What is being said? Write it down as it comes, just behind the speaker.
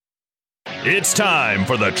It's time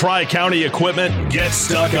for the Tri-County Equipment Get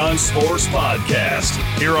Stuck on Sports podcast.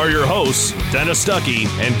 Here are your hosts, Dennis Stuckey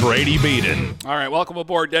and Brady Beaton. All right, welcome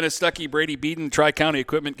aboard, Dennis Stuckey, Brady Beaton, Tri-County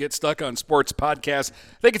Equipment Get Stuck on Sports podcast.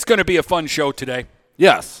 I think it's going to be a fun show today.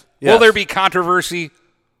 Yes. Will there be controversy?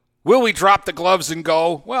 Will we drop the gloves and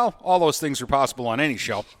go? Well, all those things are possible on any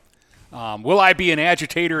show. Will I be an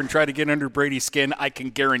agitator and try to get under Brady's skin? I can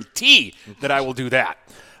guarantee that I will do that.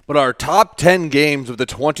 But our top 10 games of the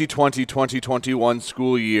 2020-2021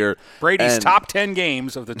 school year. Brady's top 10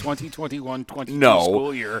 games of the 2021-22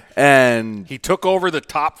 school year. And he took over the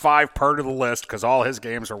top 5 part of the list because all his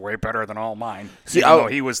games are way better than all mine. Even though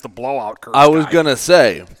he was the blowout curse I was going to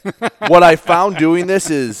say, what I found doing this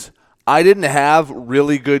is I didn't have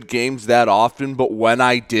really good games that often, but when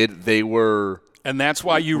I did, they were and that's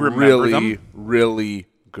why you remember them. Really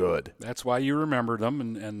good. That's why you remember them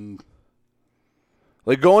and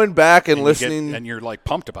like going back and listening, and you're like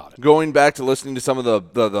pumped about it. Going back to listening to some of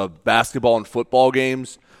the basketball and football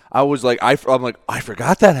games, I was like, I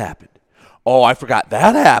forgot that happened. Oh, I forgot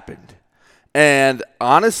that happened. And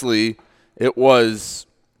honestly, it was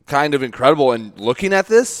kind of incredible. And looking at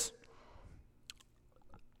this,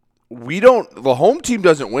 the home team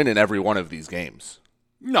doesn't win in every one of these games.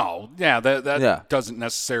 No, that doesn't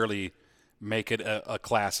necessarily make it a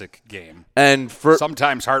classic game. And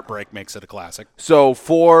sometimes heartbreak makes it a classic. So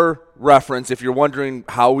for reference, if you're wondering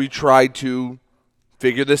how we tried to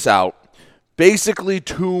figure this out, basically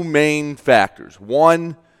 2 main factors.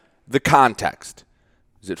 One, the context.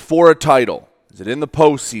 Is it for a title? Is it in the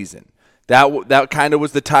postseason? That kind of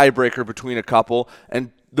was the tiebreaker between a couple. And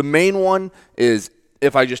the main one is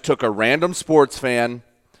if I just took a random sports fan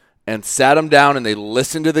and sat them down and they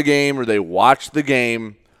listened to the game or they watched the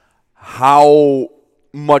game, how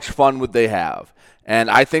much fun would they have? And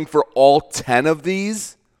I think for all 10 of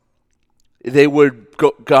these, they would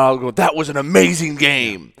go that was an amazing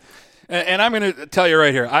game. And I'm going to tell you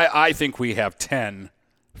right here, I think we have 10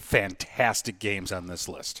 fantastic games on this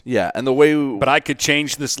list. Yeah, and but I could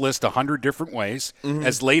change this list 100 different ways. Mm-hmm.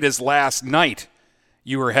 As late as last night,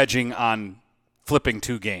 you were hedging on flipping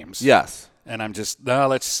 2 games. Yes. And I'm just,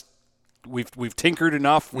 we've tinkered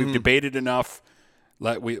enough, we've debated enough.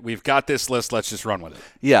 We've got this list. Let's just run with it.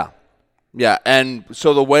 Yeah. And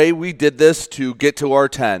so the way we did this to get to our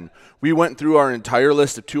 10, we went through our entire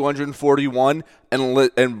list of 241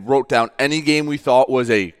 and wrote down any game we thought was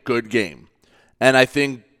a good game. And I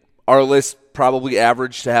think our list probably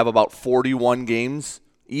averaged to have about 41 games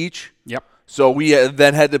each. Yep. So we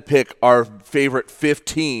then had to pick our favorite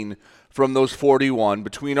 15 from those 41.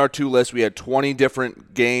 Between our 2 lists, we had 20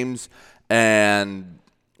 different games, and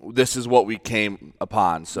this is what we came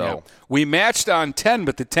upon. So we matched on 10,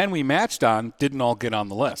 but the 10 we matched on didn't all get on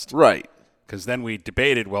the list. Right. Because then we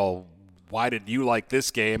debated, well, why did you like this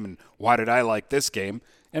game and why did I like this game?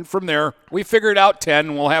 And from there, we figured out 10,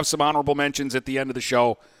 and we'll have some honorable mentions at the end of the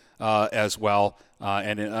show as well.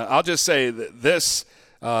 And I'll just say that this,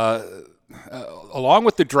 along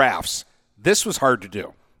with the drafts, this was hard to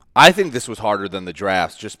do. I think this was harder than the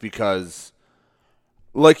drafts just because,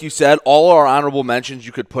 like you said, all our honorable mentions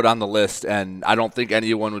you could put on the list, and I don't think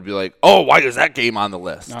anyone would be like, oh, why is that game on the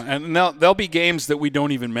list? And there'll be games that we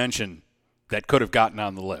don't even mention that could have gotten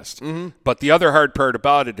on the list. Mm-hmm. But the other hard part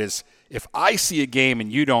about it is if I see a game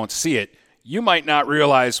and you don't see it, you might not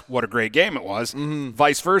realize what a great game it was. Mm-hmm.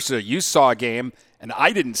 Vice versa, you saw a game and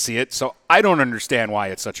I didn't see it, so I don't understand why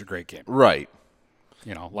it's such a great game. Right.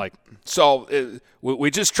 We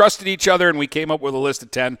just trusted each other, and we came up with a list of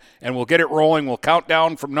 10, and we'll get it rolling. We'll count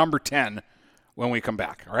down from number 10 when we come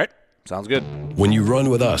back, all right? Sounds good. When you run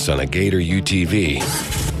with us on a Gator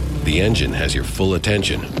UTV, the engine has your full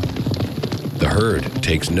attention. The herd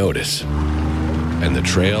takes notice. And the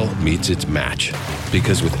trail meets its match.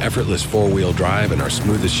 Because with effortless 4-wheel drive and our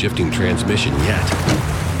smoothest shifting transmission yet,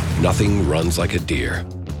 nothing runs like a deer.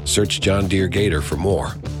 Search John Deere Gator for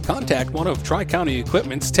more. Contact one of Tri-County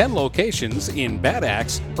Equipment's 10 locations in Bad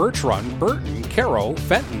Axe, Birch Run, Burton, Caro,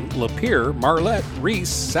 Fenton, Lapeer, Marlette, Reese,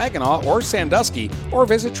 Saginaw, or Sandusky, or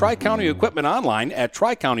visit Tri-County Equipment online at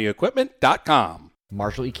tricountyequipment.com.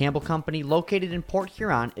 Marshall E. Campbell Company, located in Port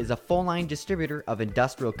Huron, is a full-line distributor of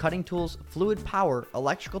industrial cutting tools, fluid power,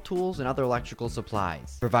 electrical tools, and other electrical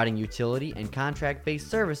supplies, providing utility and contract-based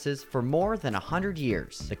services for more than 100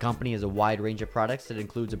 years. The company has a wide range of products that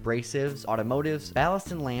includes abrasives, automotives,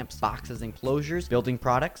 ballast and lamps, boxes and closures, building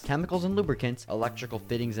products, chemicals and lubricants, electrical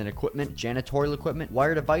fittings and equipment, janitorial equipment,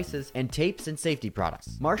 wire devices, and tapes and safety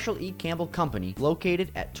products. Marshall E. Campbell Company,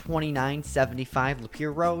 located at 2975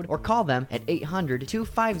 Lapeer Road, or call them at 800-250-7520.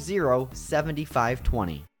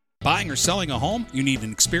 Buying or selling a home? You need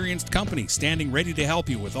an experienced company standing ready to help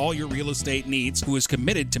you with all your real estate needs, who is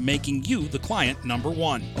committed to making you the client number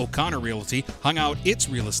one. O'Connor Realty hung out its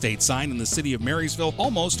real estate sign in the city of Marysville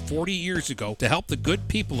almost 40 years ago to help the good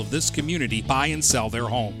people of this community buy and sell their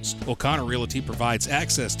homes. O'Connor Realty provides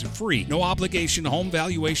access to free, no-obligation home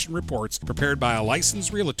valuation reports prepared by a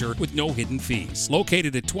licensed realtor with no hidden fees.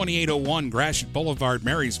 Located at 2801 Gratiot Boulevard,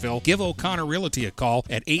 Marysville, give O'Connor Realty a call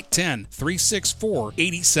at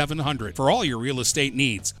 810-364-8700 for all your real estate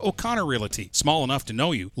needs. O'Connor Realty, small enough to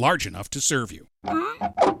know you, large enough to serve you.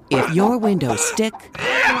 If your windows stick,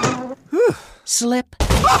 slip,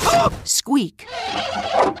 squeak,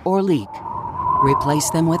 or leak, replace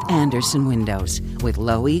them with Anderson Windows. With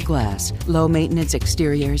low E-glass, low maintenance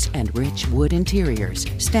exteriors, and rich wood interiors,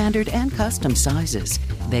 standard and custom sizes,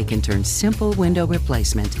 they can turn simple window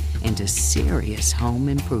replacement into serious home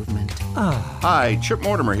improvement. Hi, Chip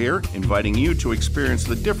Mortimer here, inviting you to experience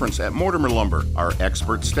the difference at Mortimer Lumber. Our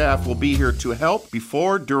expert staff will be here to help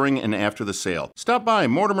before, during, and after the sale. Stop by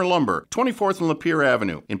Mortimer Lumber, 24th and Lapeer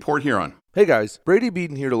Avenue in Port Huron. Hey guys, Brady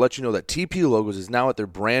Beaton here to let you know that TP Logos is now at their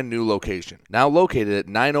brand new location. Now located at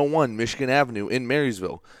 901 Michigan Avenue in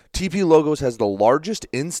Marysville, TP Logos has the largest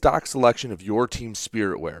in-stock selection of your team's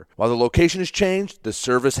spirit wear. While the location has changed, the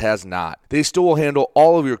service has not. They still will handle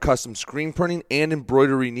all of your custom screen printing and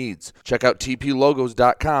embroidery needs. Check out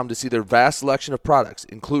tplogos.com to see their vast selection of products,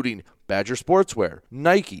 including Badger Sportswear,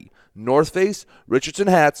 Nike, North Face, Richardson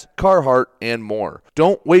hats, Carhartt, and more.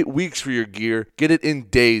 Don't wait weeks for your gear. Get it in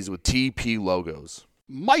days with TP Logos.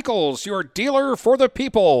 Michaels, your dealer for the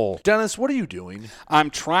people. Dennis, what are you doing? I'm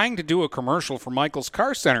trying to do a commercial for Michaels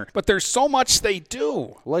Car Center, but there's so much they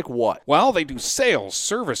do. Like what? Well, they do sales,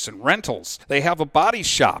 service, and rentals. They have a body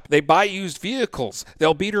shop. They buy used vehicles.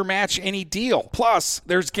 They'll beat or match any deal. Plus,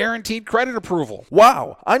 there's guaranteed credit approval.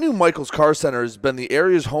 Wow, I knew Michaels Car Center has been the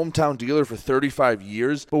area's hometown dealer for 35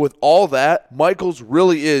 years, but with all that, Michaels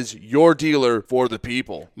really is your dealer for the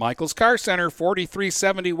people. Michaels Car Center,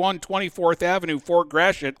 4371 24th Avenue, Fort Gratiot,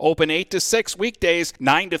 open 8 to 6 weekdays,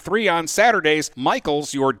 9 to 3 on Saturdays.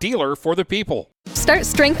 Michaels, your dealer for the people. Start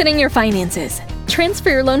strengthening your finances. Transfer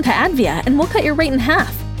your loan to Advia and we'll cut your rate in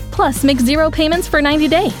half. Plus, make 0 payments for 90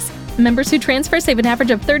 days. Members who transfer save an average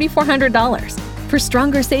of $3,400. For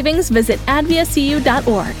stronger savings, visit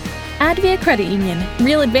adviacu.org. Advia Credit Union.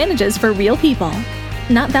 Real advantages for real people.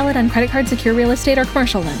 Not valid on credit card, secure real estate, or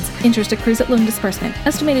commercial loans. Interest accrues at loan disbursement.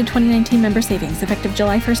 Estimated 2019 member savings effective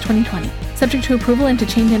July 1st, 2020. Subject to approval and to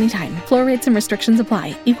change anytime. Floor rates and restrictions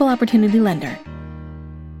apply. Equal opportunity lender.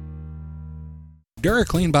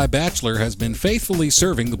 DuraClean by Bachelor has been faithfully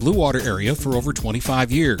serving the Blue Water area for over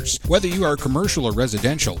 25 years. Whether you are commercial or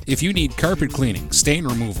residential, if you need carpet cleaning, stain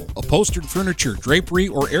removal, upholstered furniture, drapery,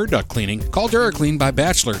 or air duct cleaning, call DuraClean by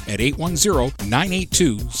Bachelor at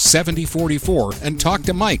 810-982-7044 and talk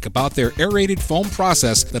to Mike about their aerated foam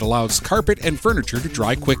process that allows carpet and furniture to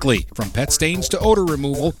dry quickly. From pet stains to odor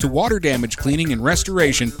removal to water damage cleaning and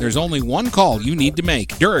restoration, there's only one call you need to make.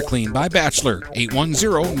 DuraClean by Bachelor,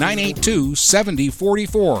 810-982-7044.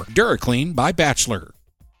 DuraClean by Bachelor.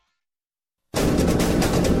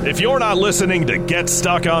 If you're not listening to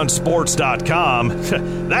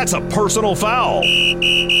GetStuckOnSports.com, that's a personal foul.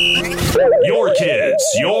 Your kids,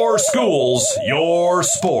 your schools, your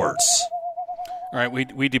sports. All right,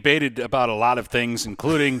 we debated about a lot of things,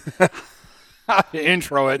 including how to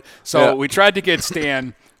intro it. So we tried to get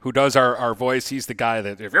Stan, who does our voice. He's the guy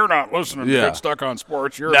that, if you're not listening to Get Stuck on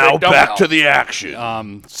Sports, you're now a big back dumbbell. to the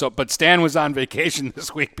action. But Stan was on vacation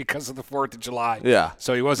this week because of the 4th of July. Yeah.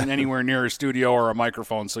 So he wasn't anywhere near a studio or a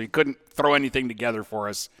microphone, so he couldn't throw anything together for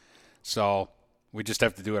us. So we just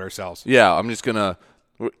have to do it ourselves. Yeah, I'm just going to,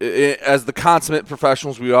 as the consummate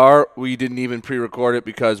professionals we are, we didn't even pre-record it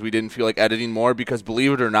because we didn't feel like editing more because,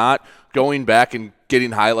 believe it or not, going back and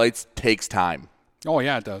getting highlights takes time. Oh,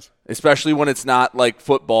 yeah, it does. Especially when it's not like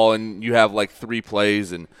football and you have like 3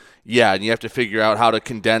 plays and you have to figure out how to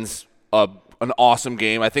condense an awesome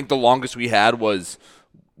game. I think the longest we had was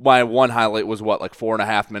my one highlight was like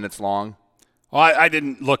 4.5 minutes long. Well, I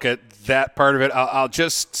didn't look at that part of it. I'll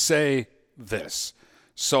just say this.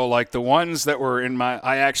 So like the ones that were in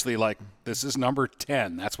I actually this is number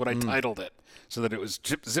 10. That's what I titled it. So that it was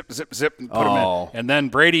zip, zip, zip, zip, and put them in. And then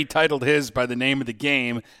Brady titled his by the name of the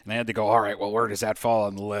game, and I had to go, all right, well, where does that fall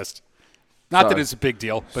on the list? Not that it's a big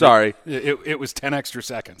deal. But Sorry. It was 10 extra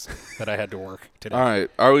seconds that I had to work today. All right.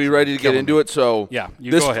 Are we ready to get into it? So yeah,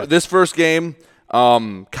 go ahead. This first game,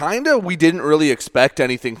 kind of we didn't really expect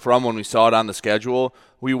anything from when we saw it on the schedule.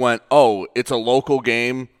 We went, oh, it's a local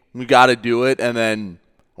game. We got to do it. And then,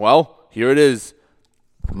 well, here it is.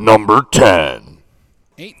 Number 10.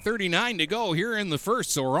 8:39 to go here in the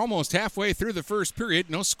first, so we're almost halfway through the first period.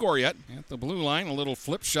 No score yet. At the blue line, a little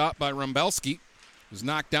flip shot by Rumbelski. Was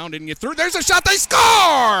knocked down, didn't get through. There's a shot. They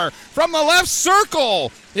score from the left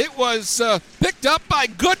circle. It was picked up by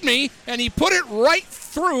Goodme, and he put it right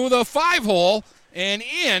through the 5-hole and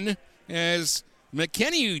in as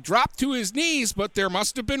McKinney dropped to his knees, but there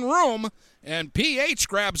must have been room, and PH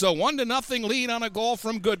grabs a 1-0 lead on a goal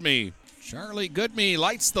from Goodme. Charlie Goodme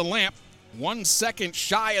lights the lamp. 1 second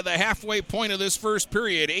shy of the halfway point of this first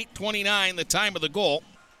period. 8:29, the time of the goal.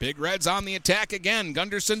 Big Reds on the attack again.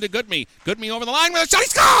 Gunderson to Goodme. Goodme over the line with a shot. He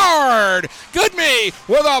scored! Goodme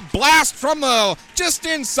with a blast from the just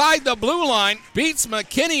inside the blue line. Beats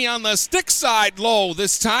McKinney on the stick side low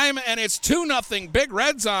this time, and it's 2-0 Big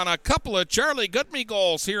Reds on a couple of Charlie Goodme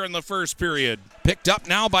goals here in the first period. Picked up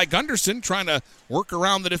now by Gunderson, trying to work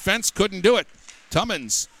around the defense. Couldn't do it.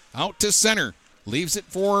 Tummins out to center. Leaves it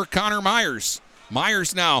for Connor Myers.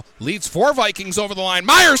 Myers now leads 4 Vikings over the line.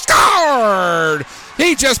 Myers scored!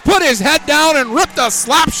 He just put his head down and ripped a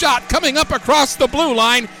slap shot coming up across the blue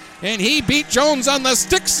line, and he beat Jones on the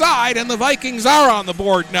stick side, and the Vikings are on the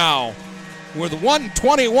board now. With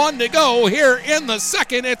 1:21 to go here in the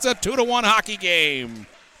second, it's a 2-1 hockey game.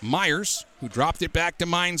 Myers, who dropped it back to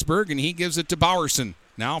Minesburg, and he gives it to Bowerson.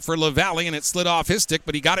 Now for LaValle, and it slid off his stick,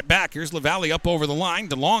 but he got it back. Here's LaValle up over the line.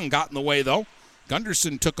 DeLong got in the way, though.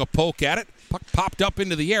 Gunderson took a poke at it. Puck popped up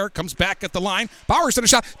into the air, comes back at the line. Bowerson a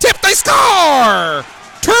shot. Tip, they score!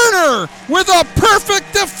 Turner with a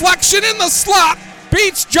perfect deflection in the slot.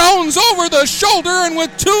 Beats Jones over the shoulder, and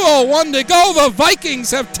with 2:01 to go, the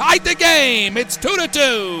Vikings have tied the game. It's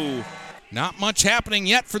 2-2. Not much happening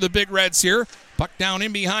yet for the Big Reds here. Puck down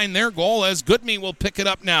in behind their goal as Goodme will pick it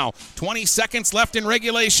up now. 20 seconds left in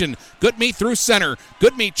regulation. Goodme through center.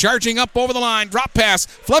 Goodme charging up over the line. Drop pass.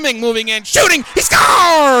 Fleming moving in. Shooting. He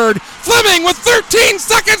scored! Fleming with 13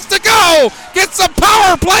 seconds to go gets a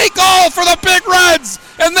power play goal for the Big Reds,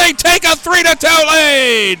 and they take a 3-2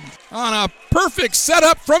 lead on a perfect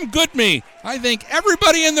setup from Goodme. I think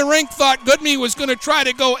everybody in the rink thought Goodme was going to try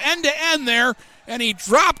to go end-to-end there, and he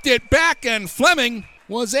dropped it back, and Fleming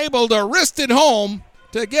was able to wrist it home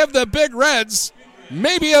to give the Big Reds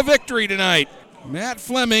maybe a victory tonight. Matt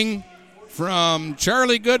Fleming from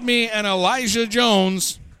Charlie Goodme and Elijah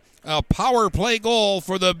Jones. A power play goal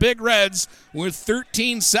for the Big Reds with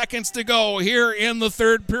 13 seconds to go here in the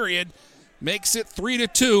third period. Makes it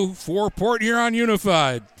 3-2 for Port Huron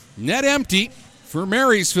Unified. Net empty for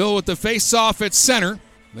Marysville with the face-off at center.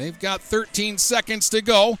 They've got 13 seconds to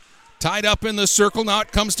go. Tied up in the circle. Now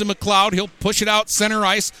it comes to McLeod. He'll push it out center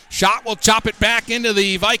ice. Shot will chop it back into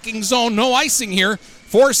the Viking zone. No icing here.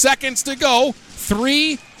 4 seconds to go.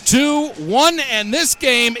 3, 2, 1, and this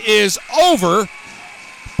game is over.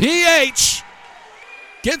 PH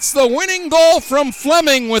gets the winning goal from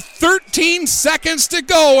Fleming with 13 seconds to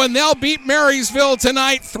go, and they'll beat Marysville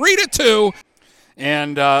tonight 3-2.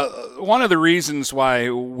 And one of the reasons why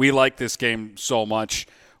we like this game so much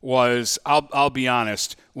was, I'll be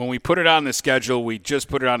honest, when we put it on the schedule, we just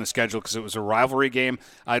put it on the schedule because it was a rivalry game.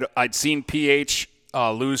 I'd seen PH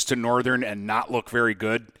lose to Northern and not look very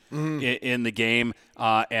good in the game,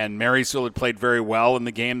 and Marysville had played very well in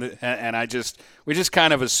the game, and we just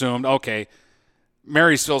kind of assumed, okay,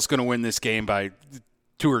 Marysville's going to win this game by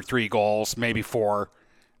 2 or 3 goals, maybe 4.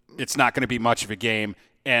 It's not going to be much of a game,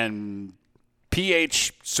 and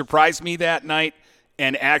PH surprised me that night.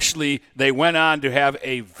 And actually, they went on to have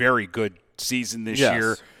a very good season this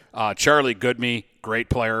year. Charlie Goodme, great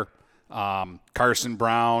player. Carson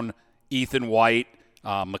Brown, Ethan White,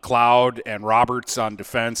 McLeod, and Roberts on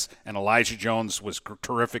defense. And Elijah Jones was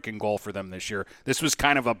terrific in goal for them this year. This was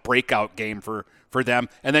kind of a breakout game for them.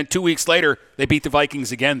 And then 2 weeks later, they beat the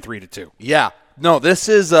Vikings again 3-2. Yeah. No, this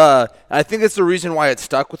is I think it's the reason why it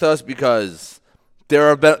stuck with us, because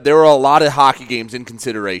there were a lot of hockey games in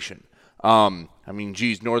consideration. I mean,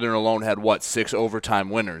 geez, Northern alone had, 6 overtime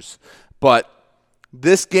winners. But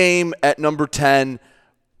this game at number 10,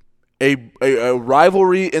 a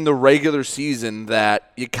rivalry in the regular season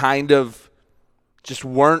that you kind of just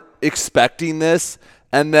weren't expecting this.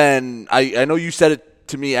 And then I know you said it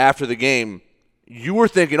to me after the game. You were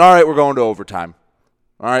thinking, all right, we're going to overtime.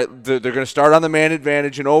 All right, they're going to start on the man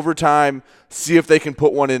advantage in overtime, see if they can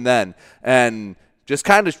put one in then. And just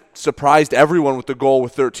kind of surprised everyone with the goal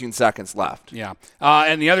with 13 seconds left. Yeah.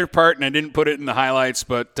 And the other part, and I didn't put it in the highlights,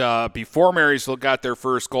 but before Marysville got their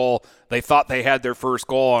first goal, they thought they had their first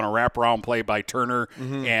goal on a wraparound play by Turner.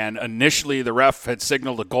 Mm-hmm. And initially the ref had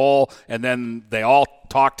signaled a goal, and then they all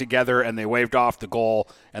talked together and they waved off the goal.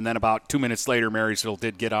 And then about 2 minutes later, Marysville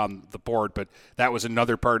did get on the board. But that was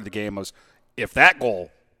another part of the game, was if that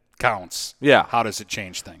goal counts. Yeah. How does it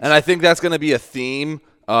change things? And I think that's going to be a theme,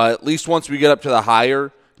 at least once we get up to the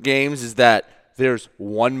higher games, is that there's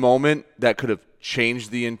one moment that could have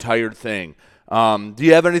changed the entire thing. Do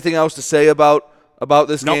you have anything else to say about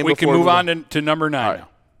this game? No, we can move on to number 9 now.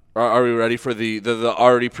 Are we ready for the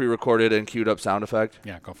already pre-recorded and queued up sound effect?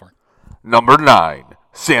 Yeah, go for it. Number 9,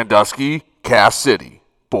 Sandusky, Cass City,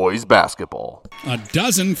 boys basketball. A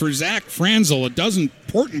dozen for Zach Franzel, a dozen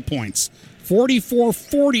important points.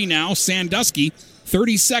 44-40 now, Sandusky,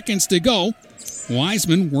 30 seconds to go.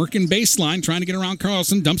 Wiseman working baseline, trying to get around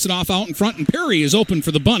Carlson, dumps it off out in front, and Perry is open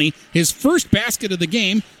for the bunny. His first basket of the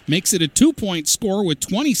game makes it a 2-point score with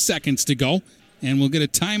 20 seconds to go, and we'll get a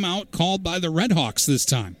timeout called by the Redhawks this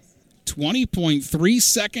time. 20.3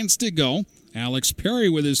 seconds to go. Alex Perry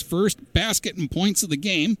with his first basket and points of the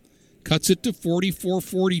game cuts it to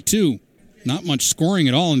 44-42. Not much scoring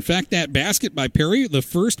at all. In fact, that basket by Perry, the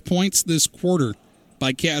first points this quarter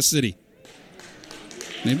by Cass City.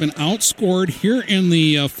 They've been outscored here in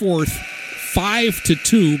the fourth,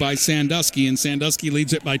 5-2 by Sandusky, and Sandusky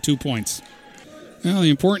leads it by 2 points. Well, the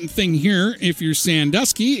important thing here, if you're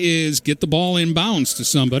Sandusky, is get the ball inbounds to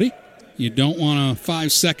somebody. You don't want a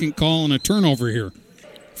 5-second call and a turnover here.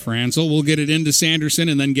 Franzel will get it into Sanderson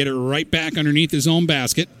and then get it right back underneath his own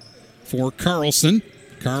basket for Carlson.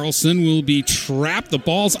 Carlson will be trapped. The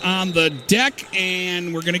ball's on the deck,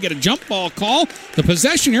 and we're going to get a jump ball call. The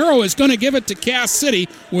possession arrow is going to give it to Cass City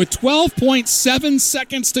with 12.7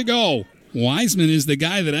 seconds to go. Wiseman is the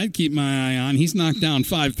guy that I'd keep my eye on. He's knocked down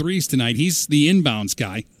 5 threes tonight. He's the inbounds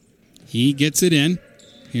guy. He gets it in.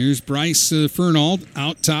 Here's Bryce Fernald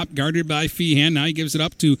out top, guarded by Feehan. Now he gives it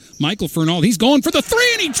up to Michael Fernald. He's going for the three,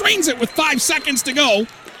 and he drains it with 5 seconds to go.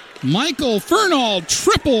 Michael Fernald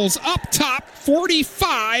triples up top,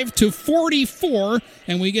 45-44,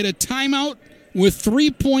 and we get a timeout with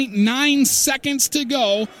 3.9 seconds to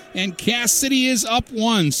go, and Cass City is up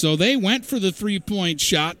 1. So they went for the three-point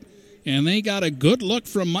shot, and they got a good look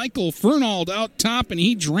from Michael Fernald out top, and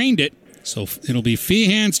he drained it. So it'll be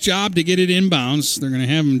Feehan's job to get it inbounds. They're going to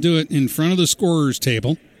have him do it in front of the scorer's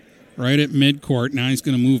table, right at midcourt. Now he's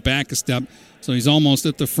going to move back a step, so he's almost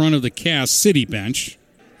at the front of the Cass City bench.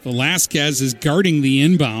 Velasquez is guarding the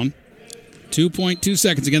inbound. 2.2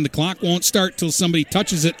 seconds. Again, the clock won't start till somebody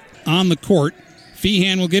touches it on the court.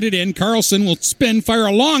 Feehan will get it in. Carlson will spin, fire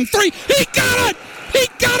a long three. He got it! He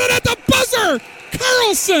got it at the buzzer!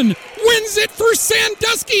 Carlson wins it for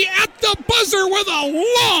Sandusky at the buzzer with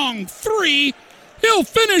a long three. He'll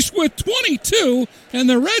finish with 22, and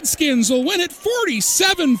the Redskins will win it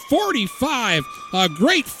 47-45. A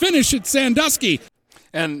great finish at Sandusky.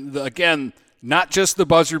 And again, not just the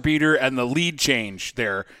buzzer beater and the lead change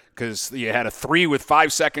there, because you had a 3 with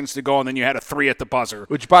 5 seconds to go, and then you had a 3 at the buzzer.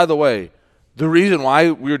 Which, by the way, the reason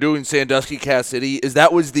why we were doing Sandusky Cass City is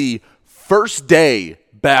that was the first day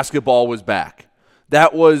basketball was back.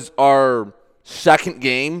 That was our second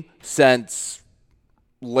game since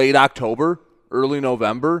late October, early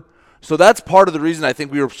November. So that's part of the reason I think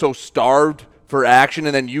we were so starved for action,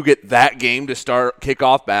 and then you get that game to kick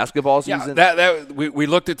off basketball season. Yeah, we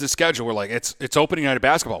looked at the schedule. We're like, it's opening night of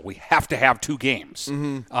basketball. We have to have 2 games.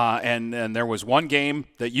 Mm-hmm. And there was one game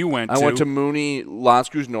that you went to. I went to Mooney, L'Anse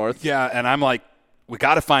Creuse North. Yeah, and I'm like, we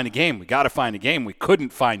got to find a game. We got to find a game. We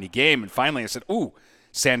couldn't find a game, and finally I said, ooh,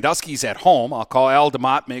 Sandusky's at home. I'll call Al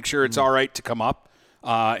DeMott, make sure it's all right to come up.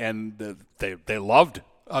 And they loved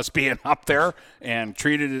us being up there and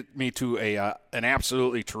treated me to an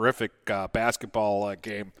absolutely terrific basketball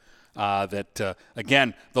game.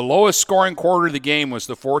 Again, the lowest scoring quarter of the game was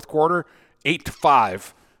the fourth quarter,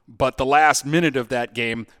 8-5. But the last minute of that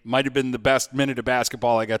game might have been the best minute of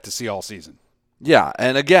basketball I got to see all season. Yeah,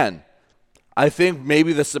 and again, I think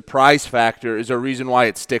maybe the surprise factor is a reason why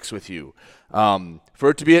it sticks with you. For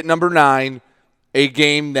it to be at number 9, a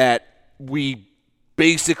game that we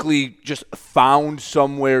basically just found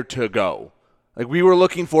somewhere to go. Like, we were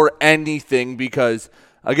looking for anything because,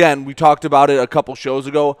 again, we talked about it a couple shows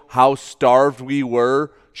ago, how starved we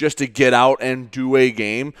were just to get out and do a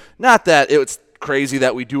game. Not that it's crazy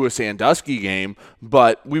that we do a Sandusky game,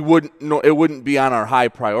 but it wouldn't be on our high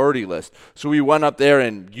priority list. So we went up there,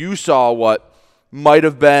 and you saw what might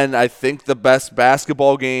have been, I think, the best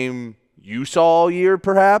basketball game you saw all year,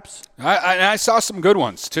 perhaps? I saw some good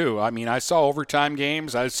ones, too. I mean, I saw overtime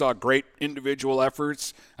games. I saw great individual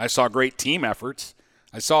efforts. I saw great team efforts.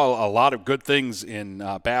 I saw a lot of good things in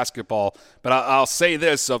basketball. But I'll say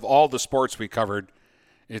this, of all the sports we covered,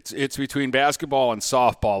 it's between basketball and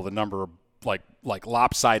softball, the number of like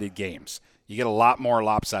lopsided games. You get a lot more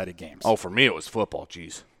lopsided games. Oh, for me it was football,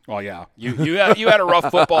 geez. Well, yeah. You had a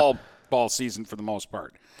rough football basketball season for the most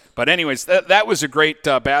part. But anyways, that was a great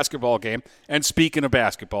basketball game. And speaking of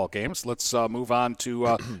basketball games, let's move on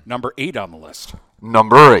to number 8 on the list.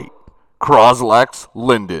 Number 8, Croslex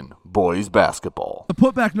Linden boys basketball. The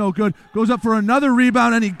putback no good. Goes up for another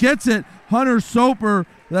rebound, and he gets it. Hunter Soper.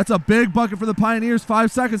 That's a big bucket for the Pioneers.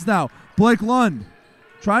 5 seconds now. Blake Lund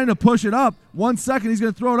trying to push it up. 1 second. He's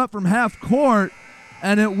going to throw it up from half court,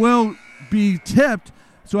 and it will be tipped.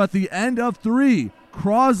 So at the end of 3,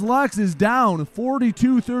 Croslex is down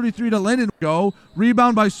 42-33 to Linden. Go.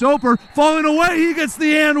 Rebound by Soper. Falling away. He gets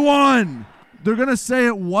the and one. They're going to say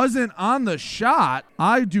it wasn't on the shot.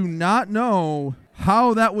 I do not know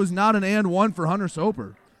how that was not an and one for Hunter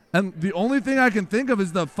Soper. And the only thing I can think of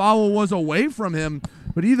is the foul was away from him.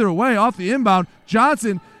 But either way, off the inbound,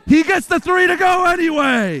 Johnson, he gets the 3 to go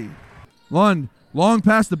anyway. Lund, long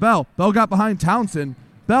pass to Bell. Bell got behind Townsend.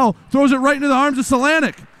 Bell throws it right into the arms of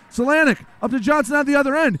Solanik. Solanik up to Johnson at the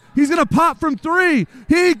other end. He's going to pop from 3.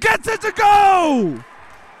 He gets it to go!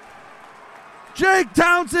 Jake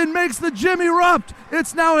Townsend makes the gym erupt.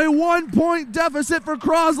 It's now a 1-point deficit for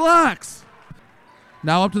Croslex.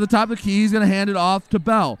 Now up to the top of the key. He's going to hand it off to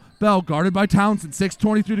Bell. Bell guarded by Townsend.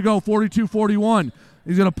 6:23 to go. 42-41.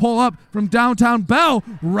 He's going to pull up from downtown. Bell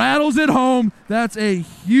rattles it home. That's a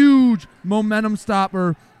huge momentum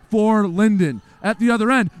stopper for Linden. At the other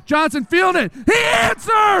end, Johnson fielding it. He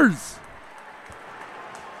answers!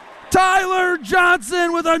 Tyler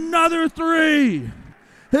Johnson with another 3.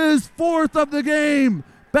 His 4th of the game.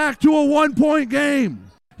 Back to a 1-point game.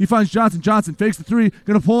 He finds Johnson. Johnson fakes the 3.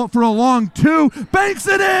 Going to pull up for a long 2. Banks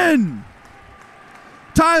it in!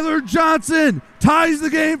 Tyler Johnson ties the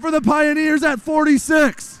game for the Pioneers at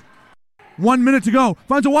 46. 1 minute to go.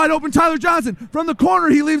 Finds a wide open Tyler Johnson. From the corner,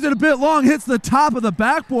 he leaves it a bit long. Hits the top of the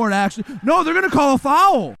backboard, actually. No, they're going to call a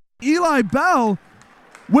foul. Eli Bell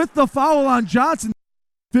with the foul on Johnson.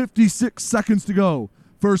 56 seconds to go.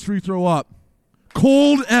 First free throw up.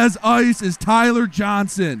 Cold as ice is Tyler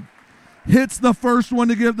Johnson. Hits the first one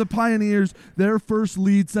to give the Pioneers their first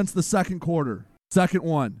lead since the second quarter. Second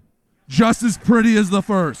one. Just as pretty as the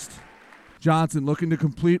first. Johnson looking to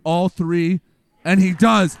complete all 3, and he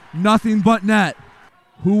does. Nothing but net.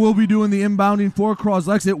 Who will be doing the inbounding for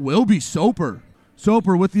Croslex? It will be Soper.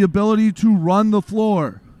 Soper with the ability to run the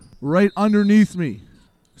floor. Right underneath me.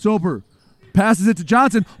 Soper passes it to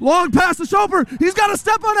Johnson. Long pass to Soper. He's got to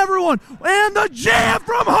step on everyone. And the jam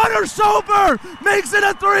from Hunter Soper makes it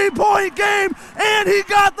a 3-point game. And he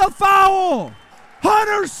got the foul.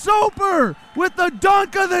 Hunter Soper with the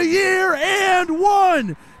dunk of the year and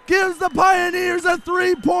 1. Gives the Pioneers a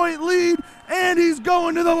 3-point lead. And he's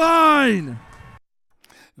going to the line.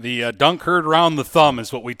 The dunk heard around the thumb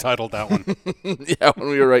is what we titled that one. Yeah, when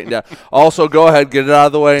we were writing down. Also, go ahead, get it out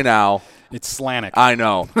of the way now. It's Slanik. I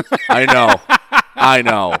know. I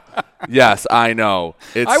know. Yes, I know.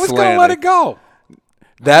 It's I was going to let it go.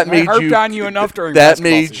 That made I harped on you enough during that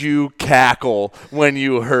basketball made season. you cackle when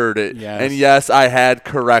you heard it. Yes. And yes, I had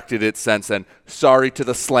corrected it since then. Sorry to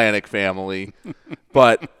the Slanik family.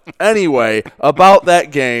 But anyway, about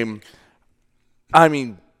that game, I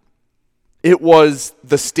mean, it was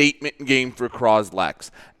the statement game for Croslex.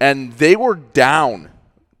 And they were down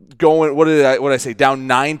going, what did I say, down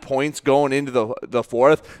 9 points going into the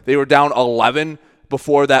fourth. They were down 11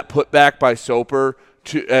 before that putback by Soper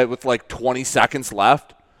with like 20 seconds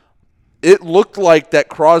left. It looked like that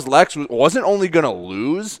Croslex wasn't only going to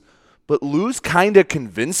lose, but lose kind of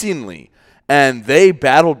convincingly. And they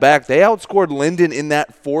battled back. They outscored Linden in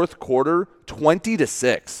that fourth quarter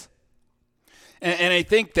 20-6. And I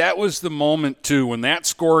think that was the moment, too, when that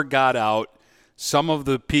score got out, some of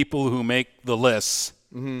the people who make the lists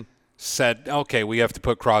said, okay, we have to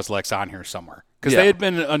put Croslex on here somewhere. Because they had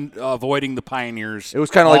been avoiding the Pioneers. It was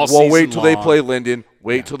kind of like, well, wait till long. they play Linden.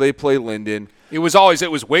 Wait till they play Linden. It was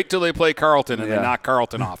wait till they play Carleton and they knock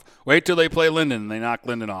Carleton off. Wait till they play Linden and they knock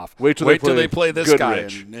Linden off. Wait till they play this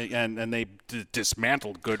Goodrich. guy. And they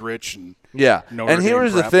dismantled Goodrich. And and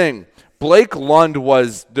here's the thing. Blake Lund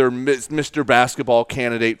was their Mr. Basketball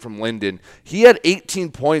candidate from Linden. He had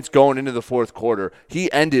 18 points going into the fourth quarter.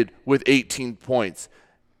 He ended with 18 points.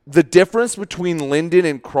 The difference between Linden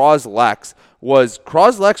and Croslex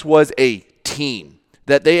was a team,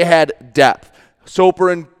 that they had depth. Soper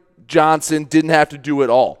and Johnson didn't have to do it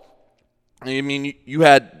all. I mean,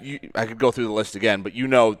 I could go through the list again, but you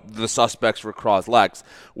know the suspects for Croslex,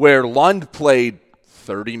 where Lund played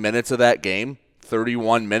 30 minutes of that game,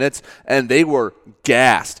 31 minutes, and they were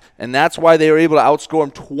gassed. And that's why they were able to outscore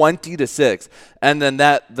them 20-6. And then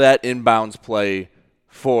that inbounds play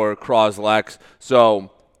for Croslex.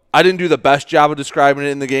 So I didn't do the best job of describing it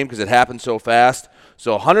in the game because it happened so fast.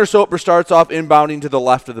 So Hunter Soper starts off inbounding to the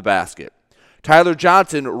left of the basket. Tyler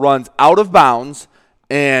Johnson runs out of bounds,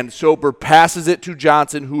 and Soper passes it to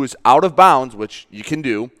Johnson, who is out of bounds, which you can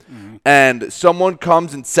do. And someone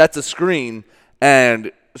comes and sets a screen,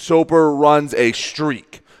 and Soper runs a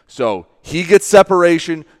streak. So he gets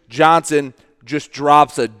separation. Johnson just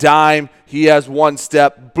drops a dime. He has one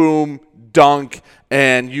step, boom, dunk,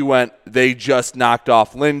 and they just knocked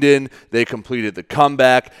off Linden. They completed the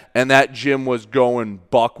comeback, and that gym was going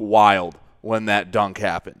buck wild when that dunk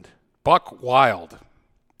happened. Buck wild.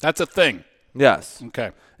 That's a thing. Yes.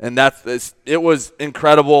 Okay. And it was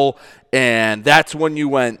incredible, and that's when you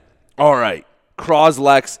went, all right,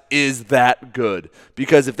 Croslex is that good.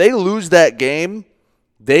 Because if they lose that game,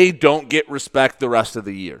 they don't get respect the rest of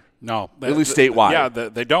the year. No. At least statewide. Yeah,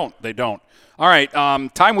 they don't. They don't. All right,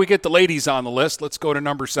 time we get the ladies on the list. Let's go to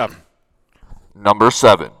number 7. Number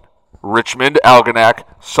 7, Richmond-Algonac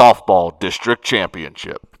Softball District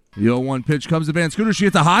Championship. The 0-1 pitch comes to Van Scooter. She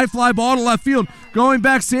hits a high fly ball to left field. Going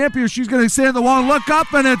back, Sampier. She's going to stand at the wall and look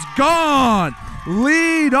up, and it's gone.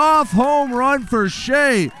 Lead off home run for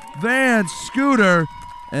Shea Van Scooter.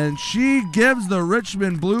 And she gives the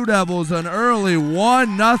Richmond Blue Devils an early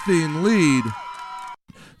 1-0 lead.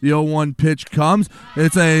 The 0-1 pitch comes.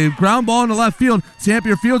 It's a ground ball into left field.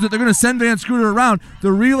 Sampier fields it. They're going to send Van Scooter around.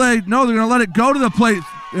 The relay, no, they're going to let it go to the plate.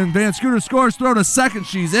 And Van Scooter scores, throw to second.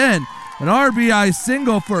 She's in. An RBI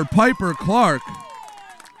single for Piper Clark.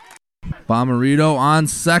 Bomarito on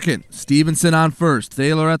second. Stevenson on first.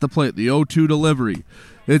 Thaler at the plate. The 0-2 delivery.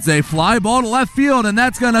 It's a fly ball to left field, and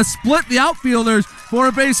that's going to split the outfielders for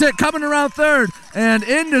a base hit. Coming around third, and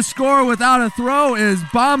in to score without a throw is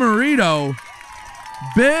Bomarito.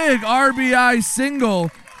 Big RBI single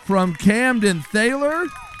from Camden Thaler,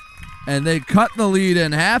 and they cut the lead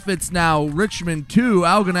in half. It's now Richmond 2,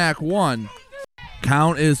 Algonac 1.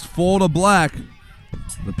 Count is full to black.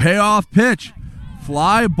 The payoff pitch.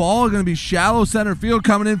 Fly ball going to be shallow center field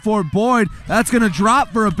coming in for Boyd. That's going to drop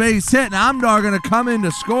for a base hit, and Amdar going to come in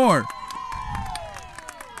to score.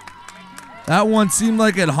 That one seemed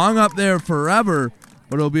like it hung up there forever,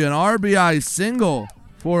 but it'll be an RBI single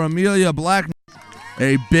for Amelia Black.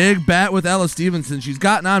 A big bat with Ella Stevenson. She's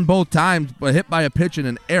gotten on both times, but hit by a pitch and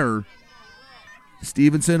an error.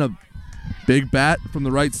 Stevenson, a big bat from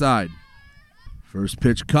the right side. First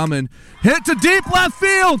pitch coming. Hit to deep left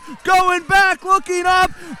field. Going back, looking up.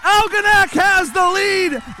 Algonac has the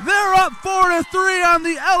lead. They're up 4-3 on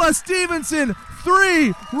the Ella Stevenson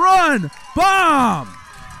 3-run bomb.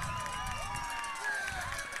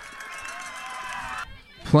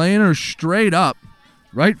 Playing her straight up.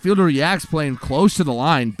 Right fielder Yak's playing close to the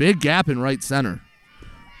line. Big gap in right center.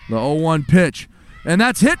 The 0-1 pitch. And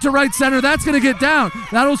that's hit to right center. That's going to get down.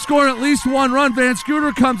 That'll score at least one run. Van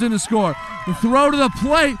Scooter comes in to score. The throw to the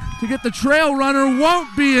plate to get the trail runner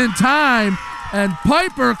won't be in time. And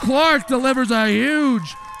Piper Clark delivers a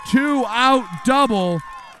huge 2-out double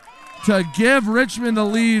to give Richmond the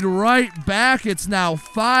lead right back. It's now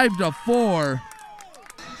 5-4.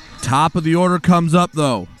 Top of the order comes up,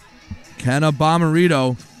 though. Kenna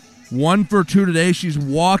Bomarito, 1 for 2 today. She's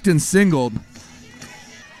walked and singled.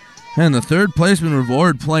 And the third placeman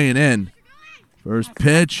Reward playing in. First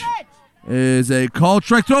pitch is a called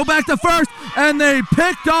strike. Throw back to first, and they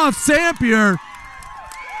picked off Sampier.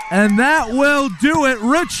 And that will do it.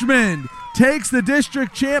 Richmond takes the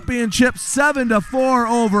district championship 7-4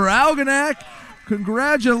 over Algonac.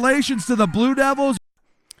 Congratulations to the Blue Devils.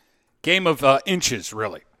 Game of inches,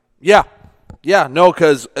 really. Yeah, no,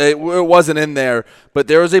 because it wasn't in there. But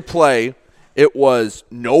there was a play. It was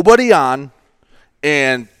nobody on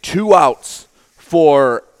and 2 outs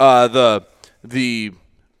for the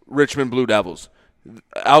Richmond Blue Devils.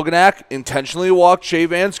 Algonac intentionally walked Shea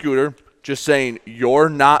Van Scooter, just saying, you're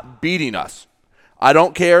not beating us. I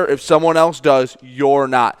don't care if someone else does, you're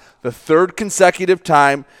not. The third consecutive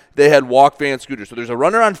time they had walked Van Scooter. So there's a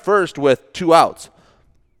runner on first with 2 outs.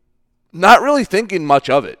 Not really thinking much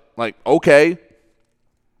of it. Like, okay.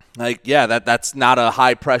 Like, yeah, that's not a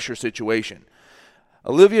high-pressure situation.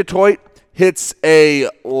 Olivia Toit hits a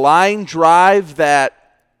line drive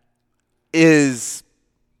that is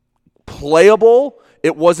playable.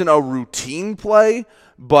 It wasn't a routine play,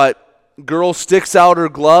 but girl sticks out her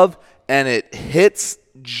glove, and it hits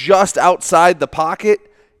just outside the pocket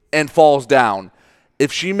and falls down.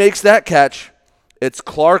 If she makes that catch, it's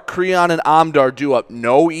Clark, Creon, and Amdar do up.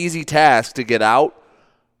 No easy task to get out,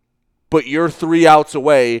 but you're 3 outs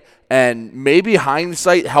away, and maybe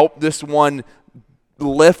hindsight helped this one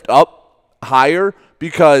lift up higher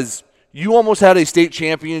because you almost had a state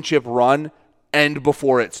championship run end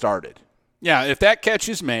before it started. Yeah, if that catch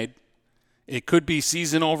is made, it could be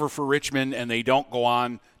season over for Richmond, and they don't go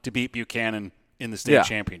on to beat Buchanan in the state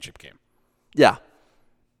championship game. Yeah.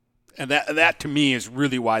 And that to me is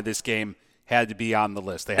really why this game had to be on the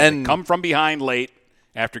list. They had to come from behind late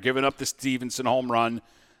after giving up the Stevenson home run,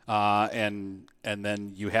 and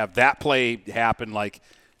then you have that play happen. Like,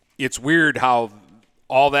 it's weird how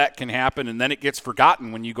all that can happen, and then it gets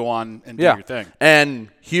forgotten when you go on and do your thing. And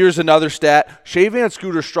here's another stat. Shea Van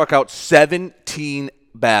Scooter struck out 17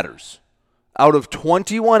 batters. Out of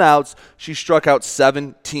 21 outs, she struck out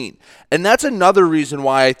 17. And that's another reason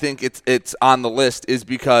why I think it's on the list, is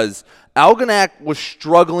because Algonac was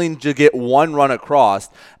struggling to get one run across,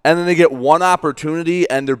 and then they get one opportunity,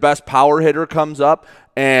 and their best power hitter comes up,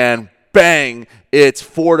 and bang, it's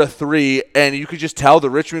 4-3. And you could just tell the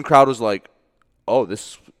Richmond crowd was like, oh,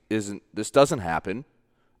 this doesn't happen.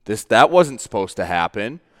 That wasn't supposed to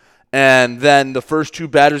happen. And then the first two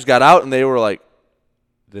batters got out, and they were like,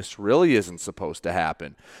 this really isn't supposed to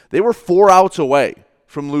happen. They were 4 outs away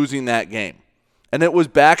from losing that game. And it was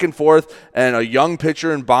back and forth, and a young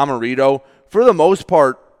pitcher in Bomarito, for the most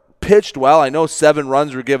part, pitched well. I know 7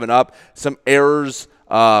 runs were given up. Some errors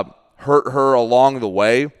hurt her along the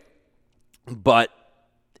way. But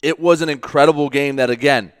it was an incredible game that,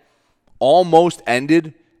 again, almost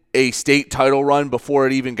ended a state title run before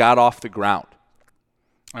it even got off the ground.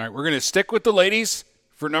 All right, we're going to stick with the ladies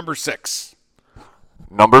for number 6.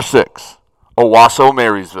 Number 6, Owasso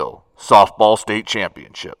Marysville, Softball State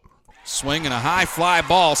Championship. Swing and a high fly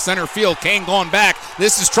ball, center field. Kane going back.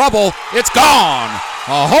 This is trouble. It's gone.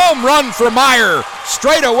 A home run for Meyer.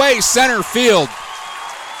 Straight away center field.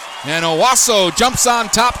 And Owasso jumps on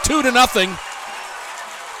top 2-0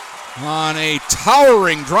 on a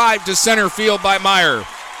towering drive to center field by Meyer.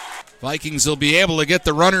 Vikings will be able to get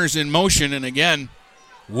the runners in motion. And again,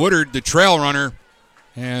 Woodard, the trail runner,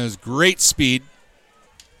 has great speed.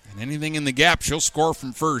 And anything in the gap, she'll score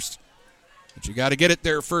from first. But you got to get it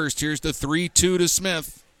there first. Here's the 3-2 to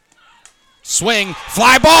Smith. Swing,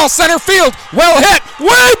 fly ball, center field. Well hit,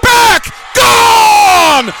 way back,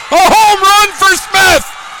 gone! A home run for Smith.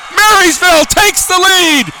 Marysville takes the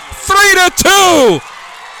lead, 3-2.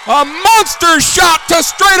 A monster shot to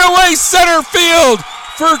straightaway center field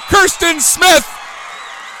for Kirsten Smith.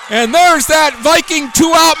 And there's that Viking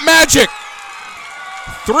 2-out magic.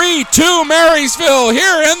 3-2 Marysville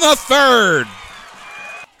here in the third.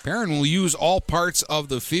 Perrin will use all parts of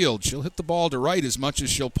the field. She'll hit the ball to right as much as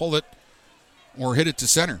she'll pull it or hit it to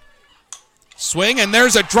center. Swing, and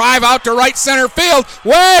there's a drive out to right center field.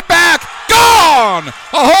 Way back, gone! A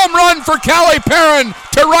home run for Callie Perrin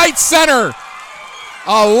to right center.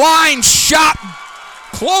 A line shot,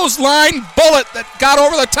 clothesline bullet that got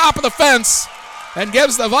over the top of the fence and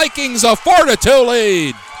gives the Vikings a 4-2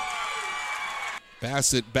 lead.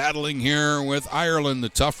 Bassett battling here with Ireland, the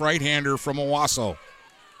tough right-hander from Owasso.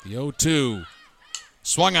 The 0-2.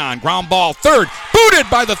 Swung on, ground ball, third. Booted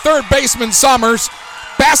by the third baseman, Summers.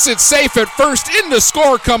 Bassett safe at first. In to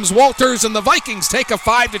score comes Walters, and the Vikings take a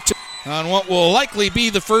 5-2 on what will likely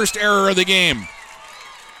be the first error of the game.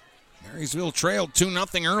 Marysville trailed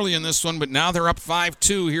 2-0 early in this one, but now they're up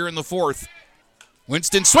 5-2 here in the fourth.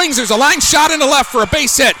 Winston swings. There's a line shot into left for a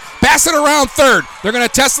base hit. Bassett around third. They're going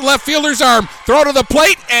to test the left fielder's arm. Throw to the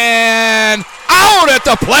plate and out at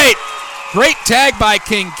the plate. Great tag by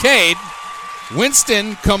Kincaid.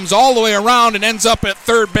 Winston comes all the way around and ends up at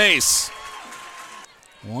third base.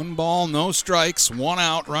 1 ball, no strikes, 1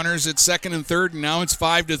 out. Runners at second and third, and now it's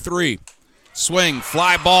 5-3. Swing,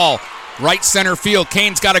 fly ball, right center field.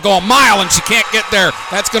 Kane's got to go a mile, and she can't get there.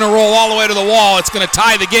 That's going to roll all the way to the wall. It's going to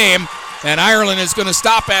tie the game. And Ireland is going to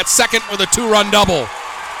stop at second with a 2-run double.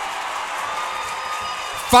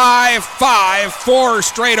 5-5, 4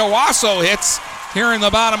 straight Owasso hits here in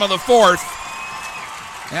the bottom of the fourth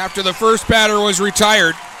after the first batter was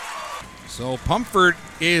retired. So Pumford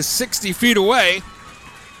is 60 feet away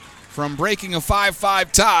from breaking a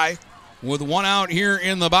 5-5 tie with 1 out here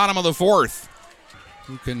in the bottom of the fourth,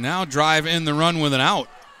 who can now drive in the run with an out.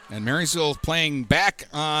 And Marysville playing back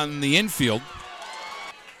on the infield.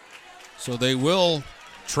 So they will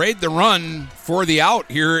trade the run for the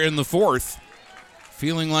out here in the fourth,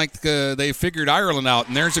 feeling like they figured Ireland out.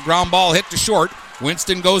 And there's a ground ball hit to short.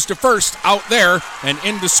 Winston goes to first, out there, and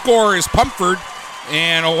in to score is Pumford.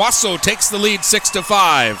 And Owasso takes the lead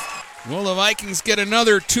 6-5. Will the Vikings get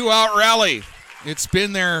another 2-out rally? It's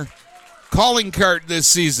been their calling card this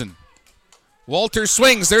season. Walter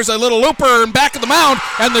swings. There's a little looper in back of the mound,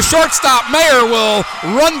 and the shortstop Mayer will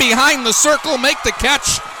run behind the circle, make the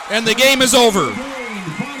catch, and the game is over.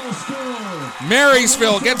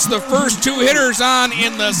 Marysville gets the first 2 hitters on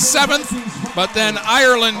in the 7th, but then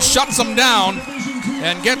Ireland shuts them down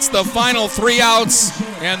and gets the final 3 outs,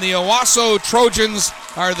 and the Owasso Trojans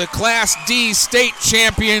are the Class D state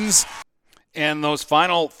champions. And those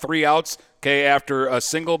final 3 outs, okay, after a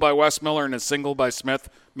single by Westmiller and a single by Smith,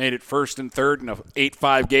 made it first and third in an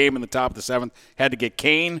 8-5 game in the top of the 7th. Had to get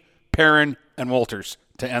Kane, Perrin, and Wolters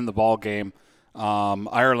to end the ball game.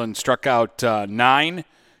 Ireland struck out 9.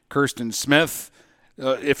 Kirsten Smith,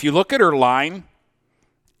 if you look at her line,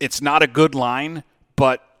 it's not a good line,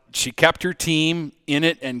 but she kept her team in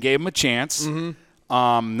it and gave them a chance.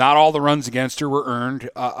 Not all the runs against her were earned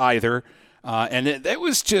either. And it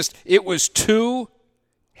was 2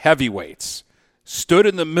 heavyweights stood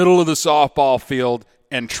in the middle of the softball field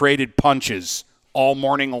and traded punches all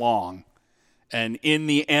morning long. And in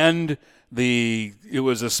the end, it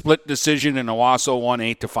was a split decision, and Owasso won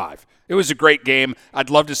 8-5. It was a great game. I'd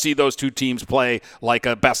love to see those 2 teams play like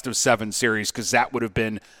a best-of-7 series, because that would have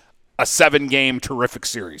been a 7-game terrific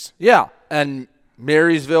series. Yeah, and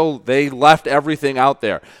Marysville, they left everything out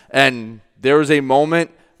there. And there was a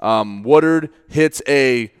moment, Woodard hits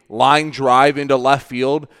a line drive into left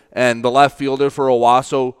field, and the left fielder for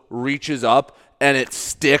Owasso reaches up, and it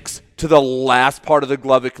sticks to the last part of the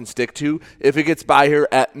glove it can stick to. If it gets by here,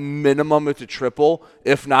 at minimum, it's a triple,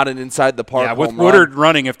 if not an inside the park home run. Yeah, with Woodard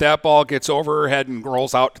running, if that ball gets over her head and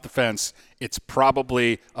rolls out to the fence, it's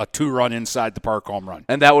probably a 2-run inside the park home run.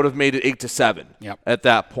 And that would have made it 8-7 at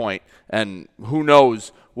that point. And who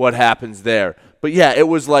knows what happens there. But, yeah, it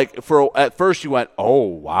was like, at first you went, oh,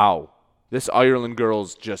 wow, this Ireland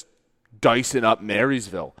girl's just dicing up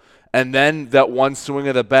Marysville. And then that one swing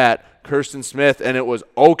of the bat, Kirsten Smith, and it was,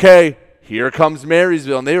 okay, here comes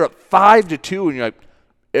Marysville. And they were up 5-2, and you're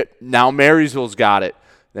like, now Marysville's got it.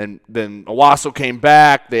 Then Owasso came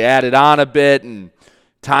back. They added on a bit, and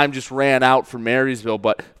time just ran out for Marysville.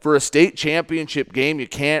 But for a state championship game, you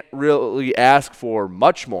can't really ask for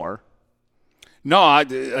much more. No,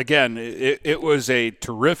 again, it was a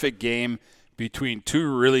terrific game between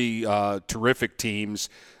 2 really terrific teams.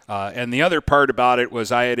 And the other part about it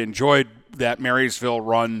was I had enjoyed that Marysville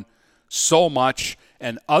run so much.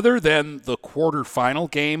 And other than the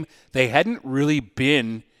quarterfinal game, they hadn't really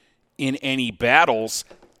been in any battles.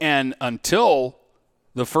 And until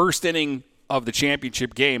the first inning of the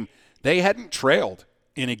championship game, they hadn't trailed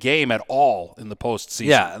in a game at all in the postseason.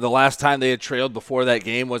 Yeah, the last time they had trailed before that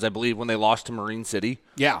game was, I believe, when they lost to Marine City.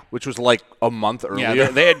 Yeah. Which was like a month earlier.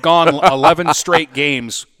 Yeah, they had gone 11 straight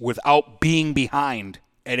games without being behind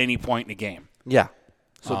at any point in a game. Yeah.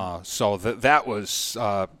 So that was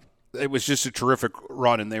it was just a terrific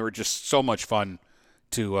run, and they were just so much fun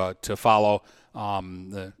to follow.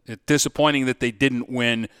 It's disappointing that they didn't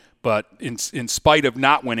win, but in spite of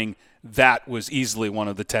not winning, that was easily one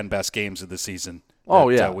of the 10 best games of the season.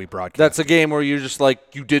 We broadcast. That's a game where you're just like,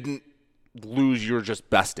 you didn't lose, you're just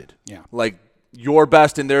bested. Yeah. Like, your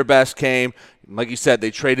best and their best came. Like you said, they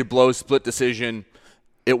traded blows, split decision.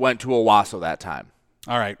 It went to Owasso that time.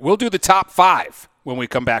 All right, we'll do the top 5 when we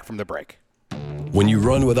come back from the break. When you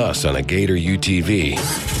run with us on a Gator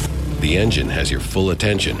UTV, the engine has your full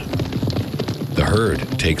attention. The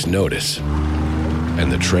herd takes notice. And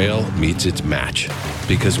the trail meets its match.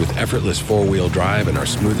 Because with effortless 4-wheel drive and our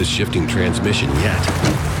smoothest shifting transmission yet,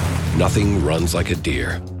 nothing runs like a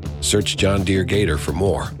deer. Search John Deere Gator for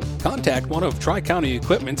more. Contact one of Tri-County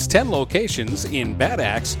Equipment's 10 locations in Bad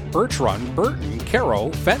Axe, Birch Run, Burton,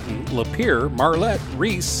 Caro, Fenton, Lapeer, Marlette,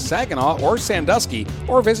 Reese, Saginaw, or Sandusky,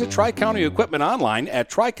 or visit Tri-County Equipment online at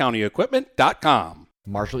tricountyequipment.com.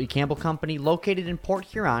 Marshall E. Campbell Company, located in Port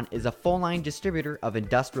Huron, is a full-line distributor of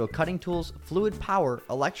industrial cutting tools, fluid power,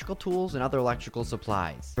 electrical tools, and other electrical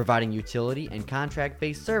supplies, providing utility and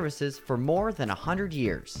contract-based services for more than 100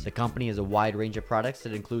 years. The company has a wide range of products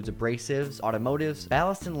that includes abrasives, automotives,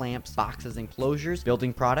 ballast and lamps, boxes and closures,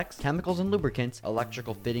 building products, chemicals and lubricants,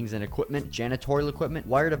 electrical fittings and equipment, janitorial equipment,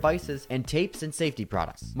 wire devices, and tapes and safety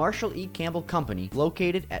products. Marshall E. Campbell Company,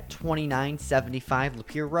 located at 2975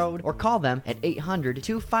 Lapeer Road, or call them at 800-250-7520.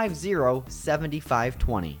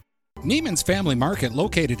 Neiman's Family Market,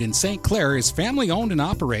 located in St. Clair, is family-owned and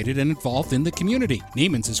operated and involved in the community.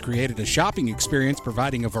 Neiman's has created a shopping experience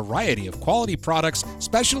providing a variety of quality products,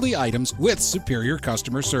 specialty items with superior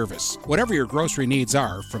customer service. Whatever your grocery needs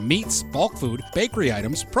are, from meats, bulk food, bakery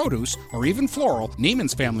items, produce, or even floral,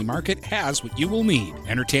 Neiman's Family Market has what you will need.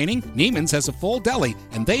 Entertaining? Neiman's has a full deli,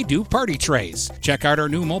 and they do party trays. Check out our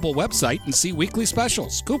new mobile website and see weekly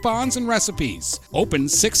specials, coupons, and recipes. Open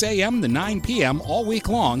 6 a.m. to 9 p.m. all week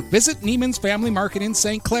long. Visit Neiman's Family Market in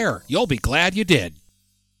St. Clair. You'll be glad you did.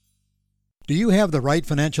 Do you have the right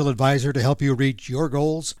financial advisor to help you reach your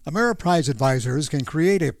goals? Ameriprise Advisors can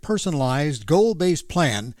create a personalized, goal-based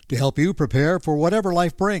plan to help you prepare for whatever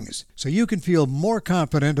life brings, so you can feel more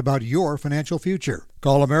confident about your financial future.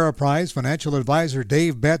 Call Ameriprise Financial Advisor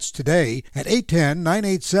Dave Betts today at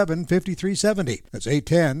 810-987-5370. That's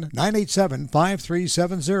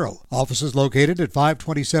 810-987-5370. Office is located at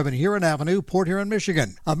 527 Huron Avenue, Port Huron,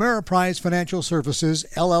 Michigan. Ameriprise Financial Services,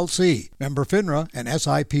 LLC. Member FINRA and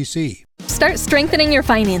SIPC. Start strengthening your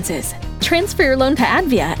finances. Transfer your loan to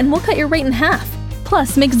Advia and we'll cut your rate in half.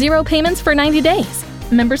 Plus, make 0 payments for 90 days.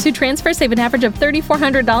 Members who transfer save an average of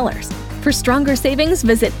 $3,400. For stronger savings,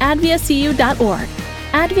 visit adviacu.org.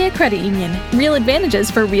 Advia Credit Union. Real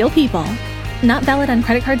advantages for real people. Not valid on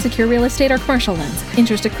credit card, secure real estate, or commercial loans.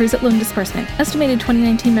 Interest accrues at loan disbursement. Estimated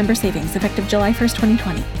 2019 member savings effective July 1st,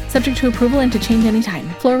 2020. Subject to approval and to change anytime.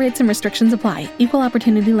 Floor rates and restrictions apply. Equal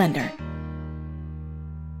opportunity lender.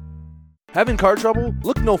 Having car trouble?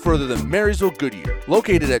 Look no further than Marysville Goodyear.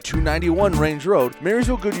 Located at 291 Range Road,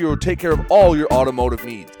 Marysville Goodyear will take care of all your automotive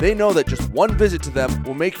needs. They know that just one visit to them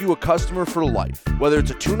will make you a customer for life. Whether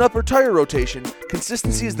it's a tune-up or tire rotation,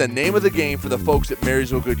 consistency is the name of the game for the folks at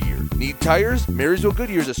Marysville Goodyear. Need tires? Marysville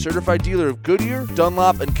Goodyear is a certified dealer of Goodyear,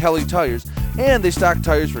 Dunlop, and Kelly tires, and they stock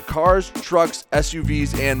tires for cars, trucks,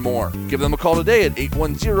 SUVs, and more. Give them a call today at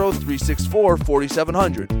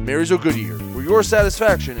 810-364-4700. Marysville Goodyear, where your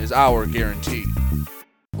satisfaction is our guarantee.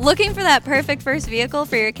 Looking for that perfect first vehicle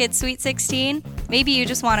for your kid's Sweet 16? Maybe you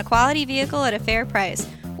just want a quality vehicle at a fair price.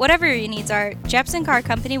 Whatever your needs are, Jepson Car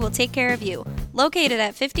Company will take care of you. Located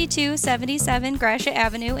at 5277 Gratiot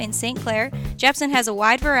Avenue in St. Clair, Jepson has a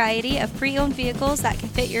wide variety of pre-owned vehicles that can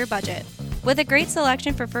fit your budget. With a great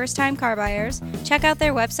selection for first-time car buyers, check out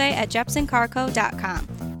their website at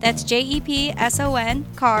jepsoncarco.com. That's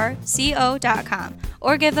JEPSONCARCO.com.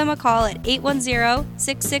 Or give them a call at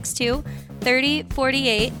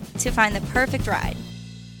 810-662-3048 to find the perfect ride.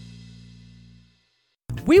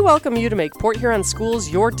 We welcome you to make Port Huron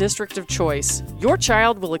Schools your district of choice. Your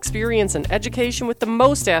child will experience an education with the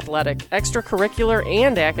most athletic, extracurricular,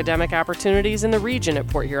 and academic opportunities in the region at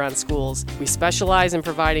Port Huron Schools. We specialize in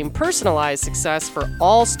providing personalized success for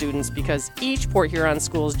all students because each Port Huron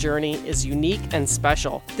Schools journey is unique and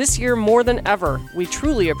special. This year more than ever, we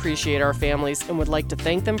truly appreciate our families and would like to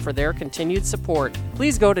thank them for their continued support.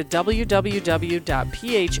 Please go to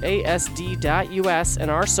www.phasd.us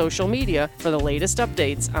and our social media for the latest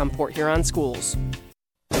updates on Port Huron Schools.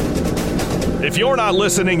 If you're not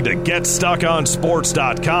listening to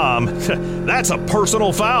GetStuckOnSports.com, that's a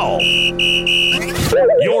personal foul.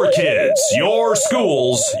 Your kids, your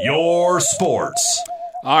schools, your sports.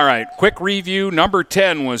 All right, quick review. Number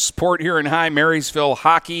 10 was Port Huron High Marysville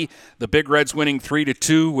Hockey. The Big Reds winning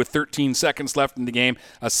 3-2 with 13 seconds left in the game.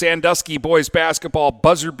 A Sandusky boys basketball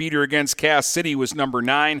buzzer beater against Cass City was number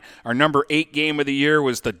 9. Our number 8 game of the year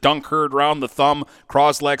was the dunk heard round the thumb.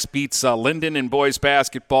 Croslex beats Linden in boys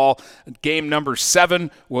basketball. Game number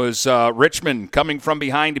 7 was Richmond coming from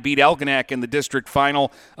behind to beat Algonac in the district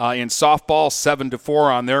final in softball,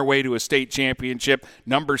 7-4 on their way to a state championship.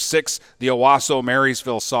 Number 6, the Owasso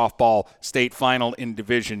Marysville softball state final in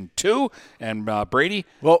Division 2. And Brady?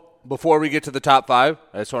 Well, before we get to the top 5,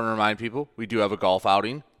 I just want to remind people we do have a golf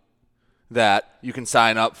outing that you can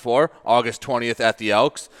sign up for August 20th at the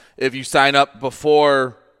Elks. If you sign up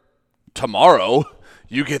before tomorrow,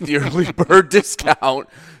 you get the early bird discount.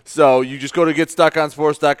 So you just go to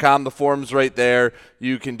GetStuckOnSports.com. The form's right there.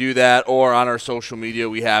 You can do that, or on our social media,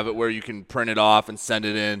 we have it where you can print it off and send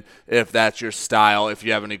it in if that's your style. If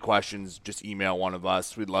you have any questions, just email one of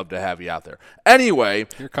us. We'd love to have you out there. Anyway,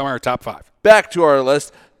 here come our top 5. Back to our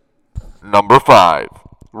list. Number 5,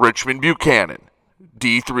 Richmond Buchanan,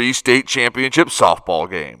 D3 state championship softball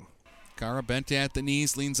game. Cara bent at the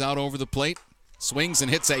knees, leans out over the plate. Swings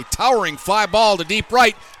and hits a towering fly ball to deep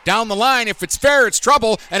right. Down the line, if it's fair, it's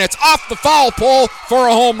trouble, and it's off the foul pole for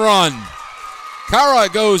a home run. Cara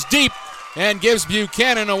goes deep and gives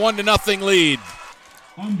Buchanan a 1-0 lead.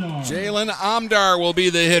 Jalen Amdar will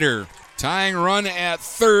be the hitter. Tying run at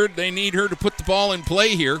third. They need her to put the ball in play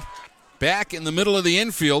here. Back in the middle of the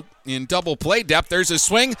infield in double play depth. There's a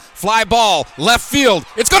swing, fly ball, left field.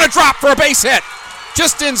 It's going to drop for a base hit.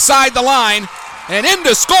 Just inside the line, and in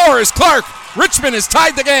to score is Clark. Richmond has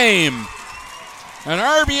tied the game. An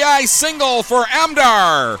RBI single for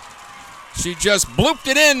Amdar. She just blooped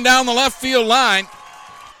it in down the left field line.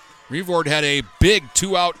 Revord had a big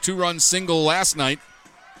 2-out, 2-run single last night.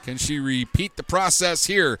 Can she repeat the process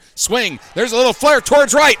here? Swing. There's a little flare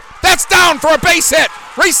towards right. That's down for a base hit.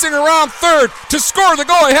 Racing around third to score the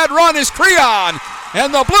go-ahead run is Creon.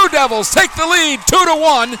 and the Blue Devils take the lead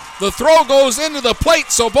 2-1. The throw goes into the plate,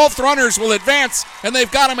 so both runners will advance, and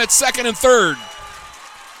they've got them at second and third.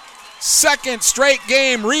 Second straight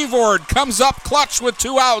game, Revord comes up clutch with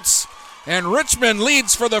 2 outs, and Richmond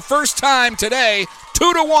leads for the first time today,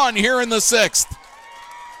 2-1 here in the 6th.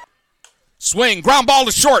 Swing, ground ball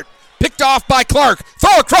to short, picked off by Clark.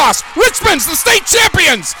 Throw across, Richmond's the state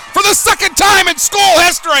champions for the second time in school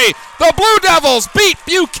history. The Blue Devils beat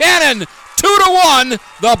Buchanan 2-1.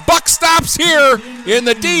 The buck stops here in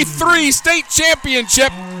the D3 state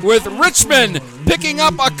championship with Richmond picking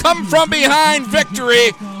up a come-from-behind victory.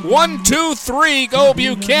 1-2-3 go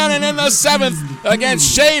Buchanan in the 7th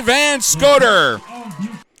against Shea Van Scoter,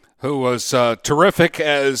 who was terrific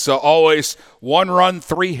as always. 1 run,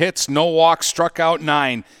 3 hits, no walks, struck out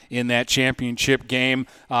 9 in that championship game.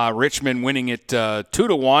 Richmond winning it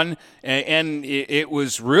 2-1, and it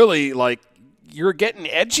was really like you're getting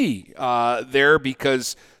edgy there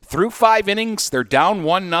because through 5 innings, they're down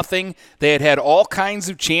 1-0. They had all kinds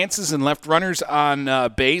of chances and left runners on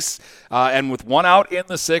base, and with 1 out in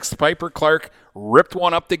the 6th, Piper Clark ripped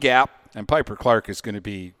one up the gap, and Piper Clark is going to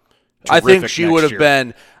be I think she would have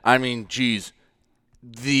been, I mean, geez,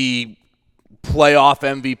 the playoff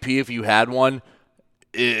MVP if you had one.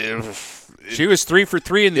 She was 3 for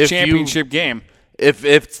 3 in the championship game. If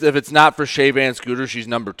it's not for Shea Van Scoter, she's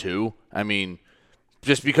number 2. I mean,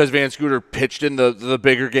 just because Van Scoter pitched in the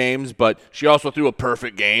bigger games, but she also threw a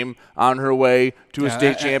perfect game on her way to a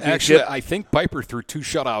state championship. Actually, I think Piper threw 2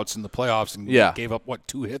 shutouts in the playoffs and gave up,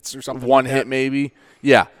 2 hits or something? 1 hit maybe.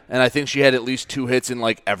 Yeah, and I think she had at least 2 hits in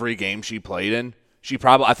like every game she played in.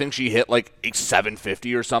 I think she hit like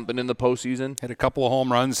 750 or something in the postseason. Hit a couple of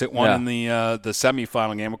home runs, hit one in the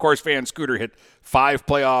semifinal game. Of course, Van Scoter hit 5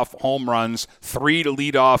 playoff home runs, 3 to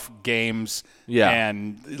lead off games. Yeah,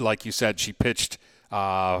 and like you said, she pitched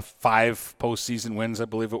 5 postseason wins, I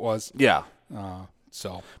believe it was. Yeah.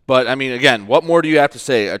 But I mean, again, what more do you have to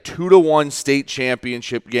say? A 2-1 state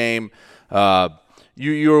championship game.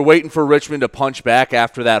 You were waiting for Richmond to punch back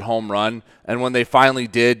after that home run, and when they finally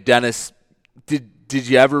did, Dennis, did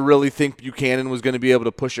you ever really think Buchanan was going to be able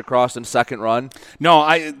to push across in second run?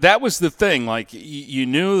 No, that was the thing. Like you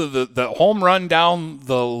knew the home run down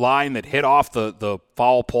the line that hit off the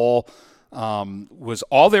foul pole was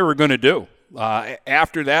all they were going to do.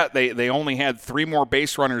 After that, they only had 3 more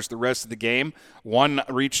base runners the rest of the game. 1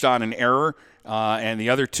 reached on an error, and the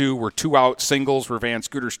other 2 were 2-out singles where Van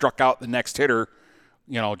Scoter struck out the next hitter.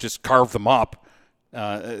 Just carved them up.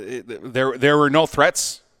 There were no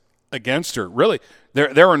threats against her. Really,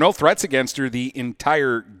 there were no threats against her the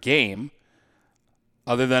entire game,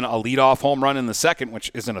 other than a leadoff home run in the second,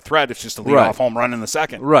 which isn't a threat. It's just a leadoff home run in the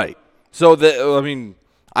second. Right. So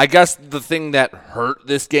I guess the thing that hurt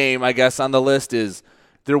this game, on the list is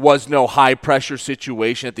there was no high pressure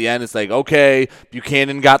situation at the end. It's like, okay,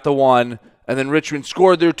 Buchanan got the 1, and then Richmond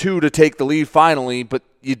scored their 2 to take the lead finally, but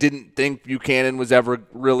you didn't think Buchanan was ever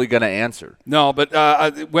really going to answer. No, but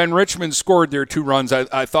when Richmond scored their 2 runs,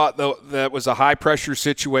 I thought that was a high-pressure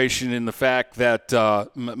situation in the fact that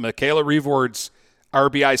Michaela Revord's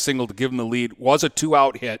RBI single to give them the lead was a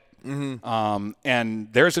 2-out hit. Mm-hmm.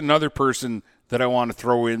 And there's another person that I want to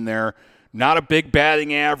throw in there. Not a big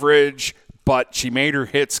batting average, but she made her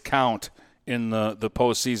hits count in the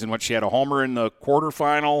postseason. She had a homer in the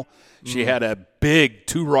quarterfinal. She had a big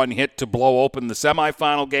 2-run hit to blow open the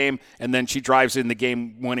semifinal game, and then she drives in the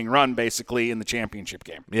game-winning run, basically, in the championship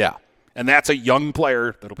game. Yeah. And that's a young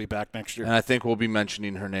player that'll be back next year. And I think we'll be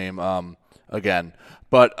mentioning her name again.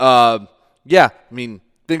 But,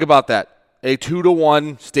 think about that. A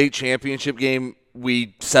 2-1 state championship game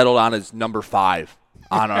we settled on as number 5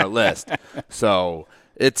 on our list. So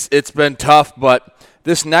it's been tough, but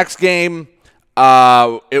this next game,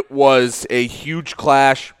 it was a huge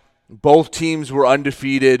clash. Both teams were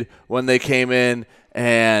undefeated when they came in,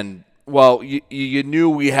 and, you knew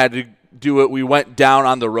we had to do it. We went down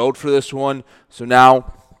on the road for this one. So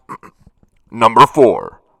now, number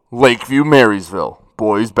 4, Lakeview Marysville,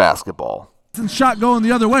 boys basketball. Shot going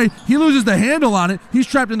the other way. He loses the handle on it. He's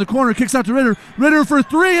trapped in the corner, kicks out to Ritter. Ritter for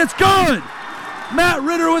 3, it's good! Matt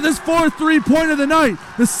Ritter with his 4th 3-point of the night.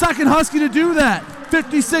 The second Husky to do that.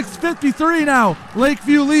 56-53 now.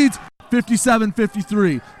 Lakeview leads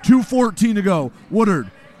 57-53. 2:14 to go.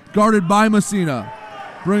 Woodard guarded by Messina.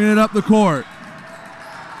 Bringing it up the court.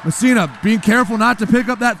 Messina being careful not to pick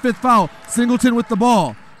up that 5th foul. Singleton with the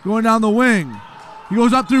ball. Going down the wing. He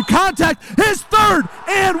goes up through contact. His 3rd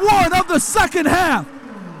and 1 of the second half.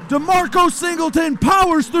 DeMarco Singleton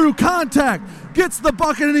powers through contact. Gets the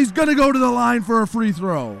bucket, and he's going to go to the line for a free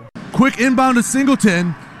throw. Quick inbound to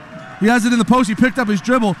Singleton. He has it in the post. He picked up his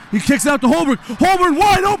dribble. He kicks out to Holberg. Holberg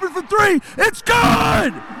wide open for three. It's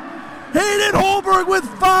good! Hayden Holberg with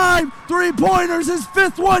 5 3-pointers. His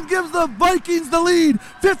 5th one gives the Vikings the lead.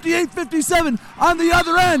 58-57 on the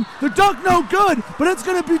other end. The dunk no good, but it's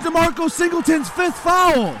going to be DeMarco Singleton's 5th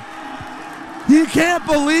foul. He can't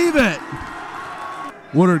believe it.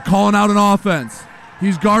 Woodard calling out an offense.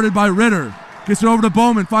 He's guarded by Ritter. Gets it over to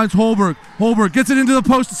Bowman, finds Holberg. Holberg gets it into the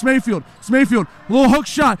post to Smayfield. Smayfield, a little hook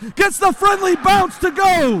shot. Gets the friendly bounce to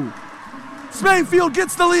go. Smayfield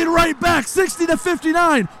gets the lead right back,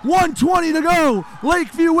 60-59. 1:20 to go.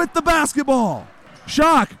 Lakeview with the basketball.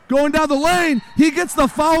 Schock going down the lane. He gets the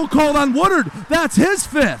foul called on Woodard. That's his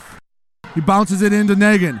 5th. He bounces it into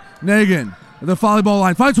Nagin. Nagin at the volleyball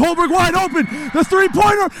line. Finds Holberg wide open. The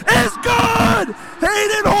 3-pointer is good!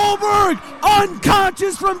 Hayden Holberg,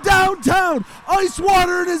 unconscious from downtown. Ice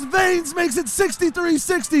water in his veins makes it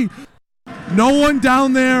 63-60. No one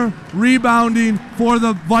down there rebounding for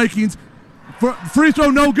the Vikings. Free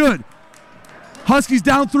throw no good. Huskies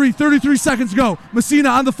down 3, 33 seconds to go. Messina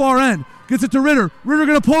on the far end. Gets it to Ritter. Ritter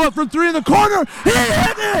going to pull up from 3 in the corner. He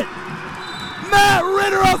hit it! Matt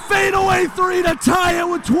Ritter, a fadeaway 3 to tie it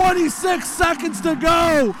with 26 seconds to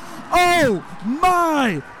go. Oh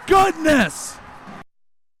my goodness.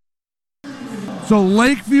 So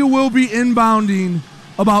Lakeview will be inbounding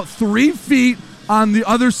about 3 feet on the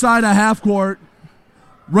other side of half court,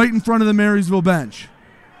 right in front of the Marysville bench.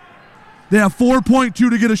 They have 4.2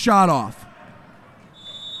 to get a shot off.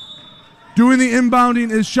 Doing the inbounding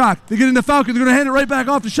is Schock. They get into Falcon. They're going to hand it right back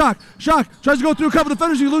off to Schock. Schock tries to go through a couple of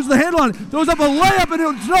defenders. He loses the handle on it. Throws up a layup,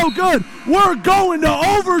 and it's no good. We're going to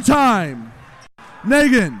overtime.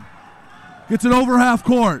 Nagin gets it over half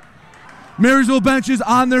court. Marysville bench is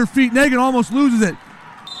on their feet. Nagin almost loses it.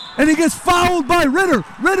 And he gets fouled by Ritter.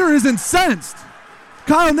 Ritter is incensed.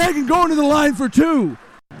 Kyle Nagin going to the line for 2.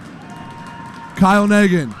 Kyle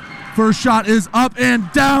Nagin. First shot is up and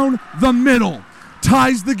down the middle.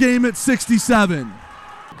 Ties the game at 67.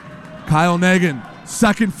 Kyle Nagin,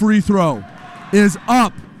 second free throw, is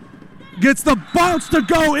up. Gets the bounce to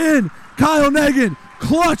go in. Kyle Nagin,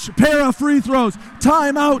 clutch pair of free throws.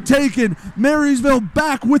 Timeout taken. Marysville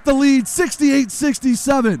back with the lead,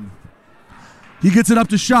 68-67. He gets it up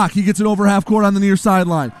to Schock. He gets it over half court on the near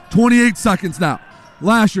sideline. 28 seconds now.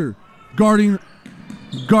 Lasher guarding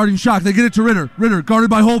Schock. They get it to Ritter. Ritter guarded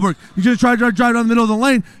by Holberg. He's going to try to drive down the middle of the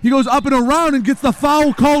lane. He goes up and around and gets the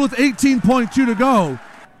foul call with 18.2 to go.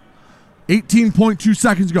 18.2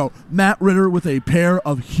 seconds ago. Matt Ritter with a pair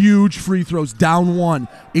of huge free throws. Down 1.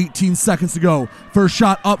 18 seconds to go. First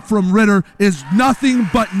shot up from Ritter is nothing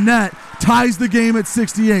but net. Ties the game at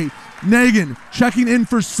 68. Nagin checking in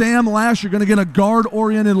for Sam Lasher. Going to get a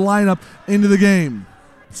guard-oriented lineup into the game.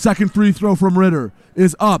 Second free throw from Ritter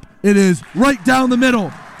is up. It is right down the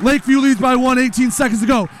middle. Lakeview leads by 1, 18 seconds to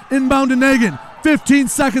go. Inbound to Nagin. 15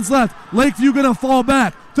 seconds left. Lakeview going to fall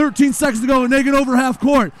back. 13 seconds to go. Nagin over half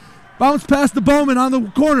court. Bounce past the Bowman on the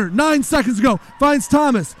corner. 9 seconds to go. Finds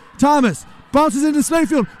Thomas. Thomas bounces into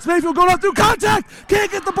Smayfield. Smayfield going up through contact. Can't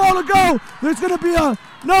get the ball to go. There's going to be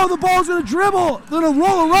the ball's going to dribble. Going to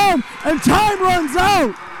roll around. And time runs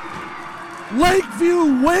out.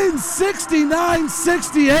 Lakeview wins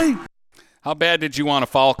 69-68. How bad did you want a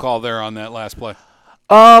foul call there on that last play?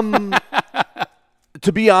 To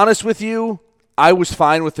be honest with you, I was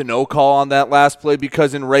fine with the no call on that last play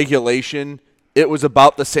because in regulation, it was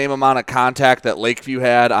about the same amount of contact that Lakeview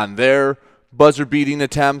had on their buzzer-beating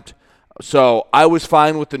attempt. So I was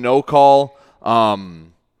fine with the no call.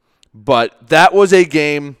 But that was a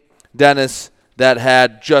game, Dennis, that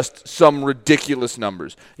had just some ridiculous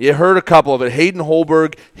numbers. You heard a couple of it. Hayden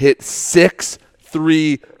Holberg hit 6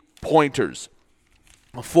 3-pointers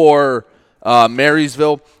for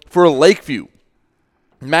Marysville. For Lakeview,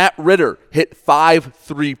 Matt Ritter hit 5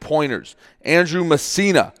 3-pointers. Andrew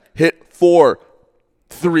Messina hit 4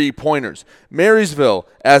 3-pointers. Marysville,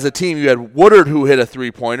 as a team, you had Woodard who hit a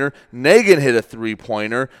 3-pointer. Nagin hit a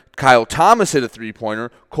 3-pointer. Kyle Thomas hit a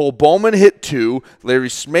 3-pointer. Cole Bowman hit 2. Larry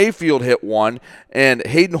Smayfield hit 1. And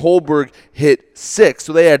Hayden Holberg hit 6.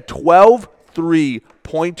 So they had 12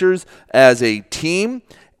 3-pointers as a team.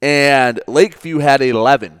 And Lakeview had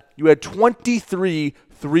 11. You had 23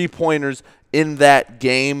 3-pointers in that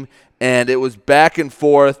game. And it was back and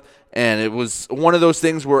forth. And it was one of those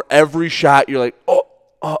things where every shot you're like,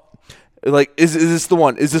 like, is this the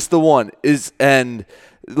one? Is this the one? And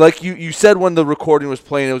like you said when the recording was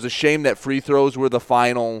playing, it was a shame that free throws were the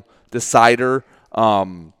final decider.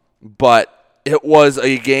 But it was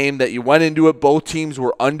a game that you went into it. Both teams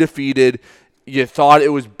were undefeated. You thought it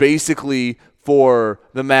was basically for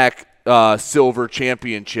the MAC silver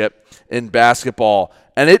championship in basketball.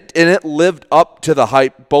 And it lived up to the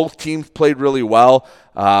hype. Both teams played really well.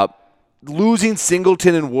 Losing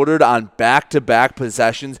Singleton and Woodard on back-to-back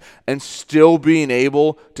possessions and still being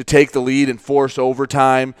able to take the lead and force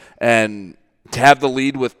overtime and to have the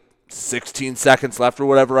lead with 16 seconds left or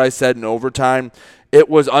whatever I said in overtime, it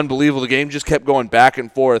was unbelievable. The game just kept going back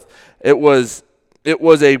and forth. It was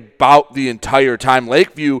a bout the entire time.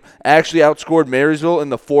 Lakeview actually outscored Marysville in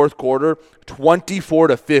the fourth quarter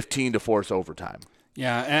 24-15 to force overtime.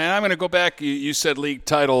 Yeah, and I'm going to go back. You said league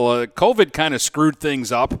title. COVID kind of screwed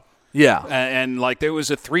things up. Yeah. And like there was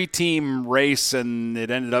a 3-team race, and it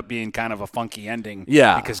ended up being kind of a funky ending.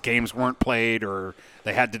 Yeah. Because games weren't played, or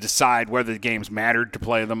they had to decide whether the games mattered to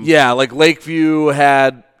play them. Yeah, like Lakeview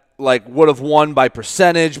would have won by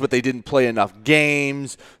percentage, but they didn't play enough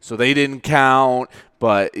games, so they didn't count.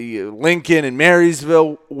 But Lincoln and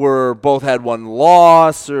Marysville both had one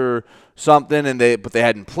loss or something, but they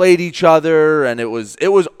hadn't played each other, and it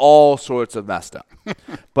was all sorts of messed up.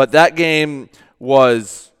 But that game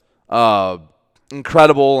was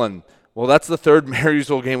incredible, and well, that's the third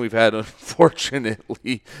Marysville game we've had.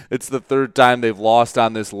 Unfortunately, it's the third time they've lost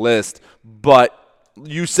on this list. But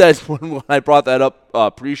you said when I brought that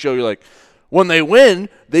up pre-show, you're like, when they win,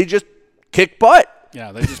 they just kick butt.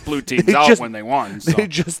 Yeah, they just blew teams out when they won. So. They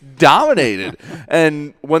just dominated.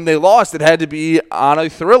 And when they lost, it had to be on a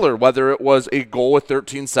thriller, whether it was a goal with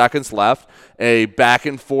 13 seconds left, a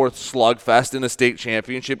back-and-forth slugfest in a state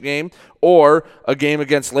championship game, or a game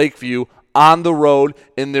against Lakeview on the road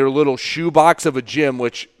in their little shoebox of a gym,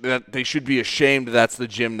 which they should be ashamed that's the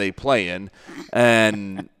gym they play in.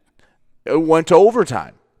 And it went to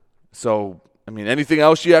overtime. So, I mean, anything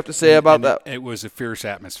else you have to say about that? It was a fierce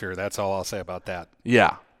atmosphere. That's all I'll say about that.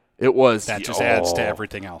 Yeah, it was. That just adds to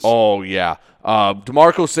everything else. Oh, yeah.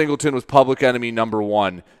 DeMarco Singleton was public enemy number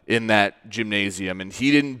one in that gymnasium, and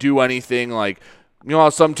he didn't do anything like,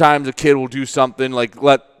 sometimes a kid will do something like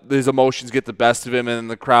let his emotions get the best of him and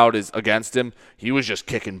the crowd is against him. He was just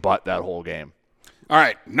kicking butt that whole game. All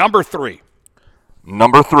right, number 3.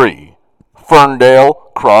 Number 3,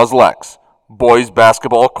 Ferndale Croslex, boys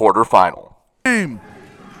basketball quarterfinal. Game.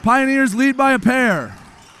 Pioneers lead by a pair.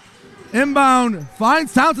 Inbound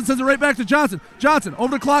finds Townsend, sends it right back to Johnson. Johnson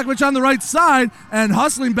over to Klokovic on the right side and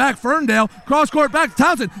hustling back Ferndale. Cross court back to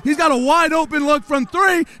Townsend. He's got a wide open look from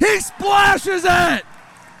 3. He splashes it!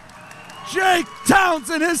 Jake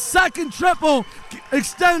Townsend, his second triple,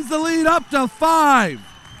 extends the lead up to 5.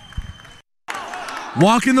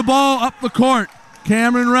 Walking the ball up the court,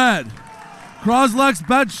 Cameron Red. Croslex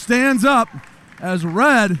bench stands up as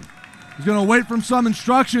Red is going to wait for some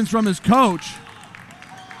instructions from his coach.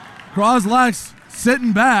 Croslex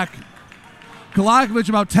sitting back. Klokovic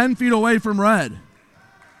about 10 feet away from Red.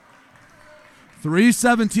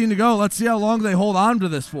 3:17 to go. Let's see how long they hold on to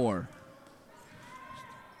this for.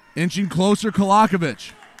 Inching closer,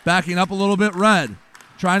 Klokovic. Backing up a little bit, Red.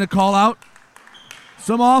 Trying to call out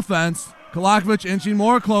some offense. Klokovic inching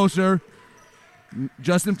more closer.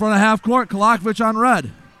 Just in front of half court, Klokovic on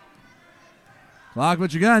Red.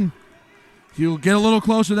 Klokovic again. He'll get a little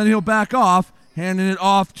closer, then he'll back off. Handing it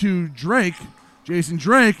off to Drake. Jason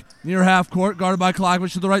Drake near half court, guarded by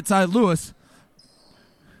Klokovic to the right side, Lewis.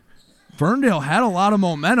 Ferndale had a lot of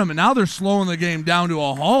momentum, and now they're slowing the game down to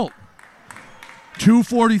a halt.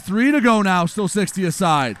 2:43 to go now, still 60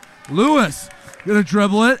 aside. Lewis going to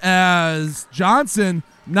dribble it as Johnson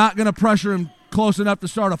not going to pressure him close enough to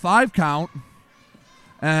start a 5 count.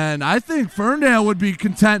 And I think Ferndale would be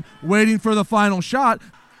content waiting for the final shot.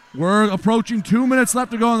 We're approaching 2 minutes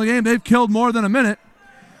left to go in the game. They've killed more than a minute.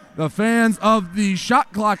 The fans of the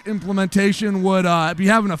shot clock implementation would be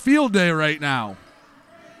having a field day right now.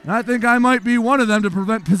 And I think I might be one of them to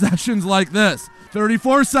prevent possessions like this.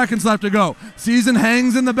 34 seconds left to go. Season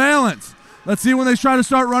hangs in the balance. Let's see when they try to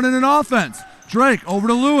start running an offense. Drake over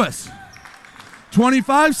to Lewis.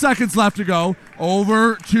 25 seconds left to go.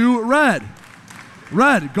 Over to Red.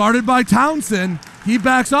 Red guarded by Townsend. He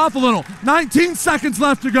backs off a little. 19 seconds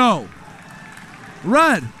left to go.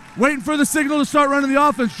 Red waiting for the signal to start running the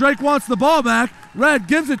offense. Drake wants the ball back. Red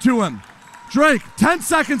gives it to him. Drake, 10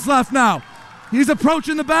 seconds left now. He's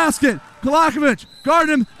approaching the basket. Klokovic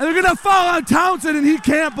guarding him, and they're going to foul on Townsend, and he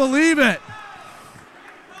can't believe it.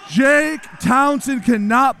 Jake Townsend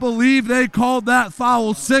cannot believe they called that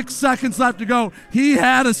foul. 6 seconds left to go. He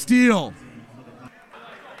had a steal.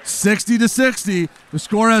 60-60. The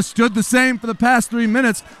score has stood the same for the past 3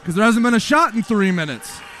 minutes because there hasn't been a shot in 3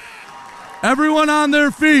 minutes. Everyone on their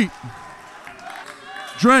feet.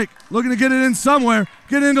 Drake looking to get it in somewhere.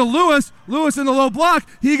 get into Lewis. Lewis in the low block.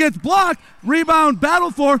 He gets blocked. Rebound,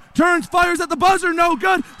 battled for. Turns, fires at the buzzer. No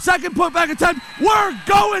good. Second putback attempt. We're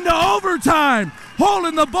going to overtime.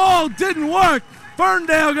 Holding the ball didn't work.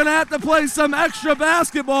 Ferndale going to have to play some extra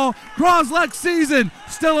basketball. Croslex season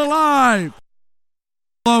still alive.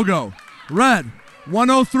 Logo. Red.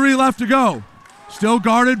 1:03 left to go. Still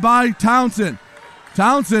guarded by Townsend.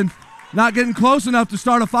 Townsend not getting close enough to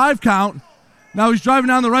start a 5 count. Now he's driving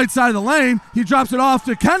down the right side of the lane. He drops it off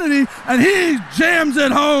to Kennedy, and he jams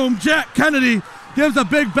it home. Jack Kennedy gives a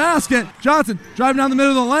big basket. Johnson driving down the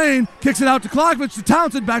middle of the lane, kicks it out to Kolakovic, to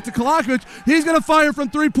Townsend, back to Kolakovic. He's going to fire from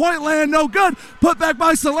three-point land, no good. Put back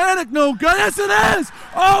by Slanik, no good. Yes, it is.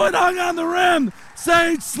 Oh, it hung on the rim.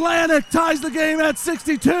 Sage Slanik ties the game at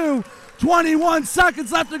 62. 21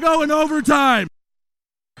 seconds left to go in overtime.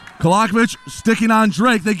 Kolakovic sticking on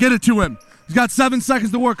Drake. They get it to him. He's got 7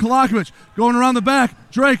 seconds to work. Kolakovic going around the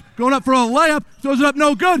back. Drake going up for a layup. Throws it up,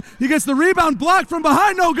 no good. He gets the rebound, blocked from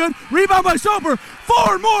behind, no good. Rebound by Soper.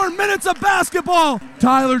 4 more minutes of basketball.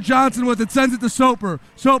 Tyler Johnson with it, sends it to Soper.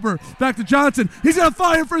 Soper back to Johnson. He's going to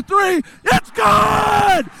fire for 3. It's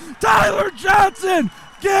good! Tyler Johnson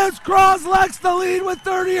gives Croslex the lead with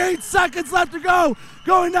 38 seconds left to go.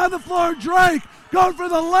 Going down the floor, Drake going for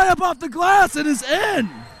the layup off the glass and is in.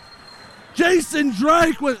 Jason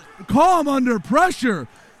Drake with calm under pressure.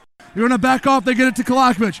 You're going to back off. They get it to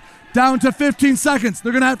Kolakovic. Down to 15 seconds.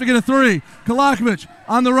 They're going to have to get a 3. Kolakovic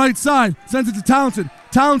on the right side. Sends it to Townsend.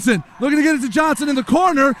 Townsend looking to get it to Johnson in the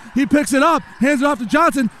corner. He picks it up. Hands it off to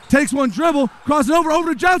Johnson. Takes one dribble. Crosses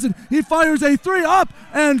over to Johnson. He fires a 3 up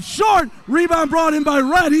and short. Rebound brought in by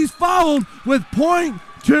Red. He's fouled with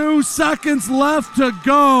 0.2 seconds left to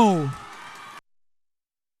go.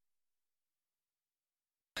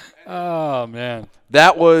 Oh, man.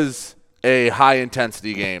 That was a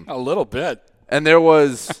high-intensity game. A little bit. And there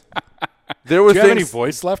was Do you have any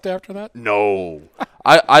voice left after that? No.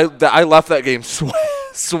 I left that game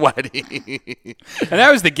sweaty. And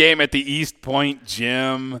that was the game at the East Point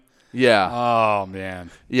gym. Yeah. Oh, man.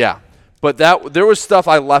 Yeah. But there was stuff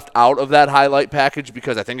I left out of that highlight package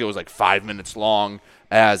because I think it was like 5 minutes long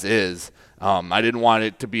as is. I didn't want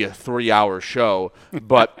it to be a 3-hour show.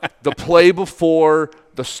 But the play before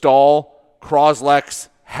the stall, Croslex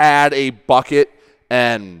had a bucket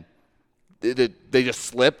and they just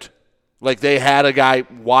slipped. Like they had a guy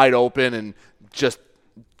wide open and just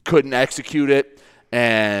couldn't execute it.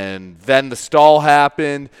 And then the stall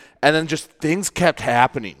happened. And then just things kept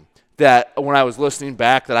happening that when I was listening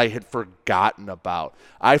back that I had forgotten about.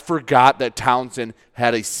 I forgot that Townsend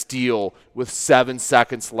had a steal with 7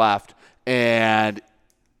 seconds left. And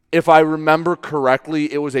if I remember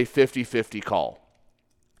correctly, it was a 50-50 call.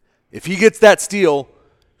 If he gets that steal,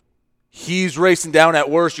 he's racing down. At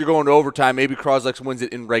worst, you're going to overtime. Maybe Croslex wins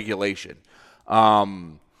it in regulation. I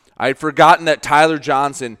had forgotten that Tyler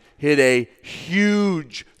Johnson hit a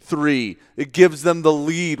huge 3. It gives them the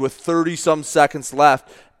lead with 30-some seconds left.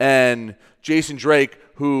 And Jason Drake,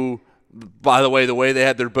 who, by the way they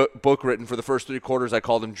had their book written for the first 3 quarters, I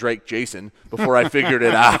called him Drake Jason before I figured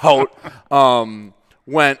it out.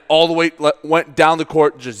 Went all the way, went down the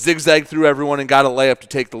court, just zigzagged through everyone and got a layup to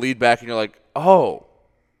take the lead back. And you're like, oh.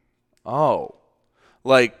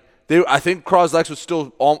 Like, I think Croslex was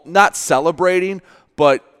still not celebrating,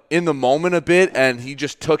 but in the moment a bit, and he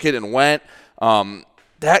just took it and went.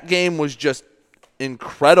 That game was just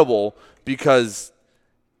incredible because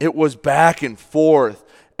it was back and forth.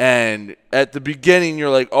 And at the beginning, you're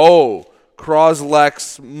like, oh,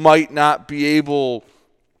 Croslex might not be able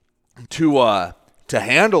to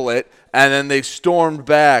handle it. And then they stormed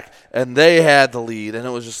back, and they had the lead. And it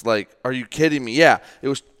was just like, are you kidding me? Yeah, it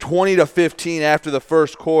was 20-15 after the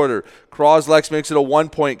first quarter. Croslex makes it a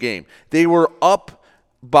 1-point game. They were up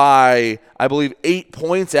by, I believe, 8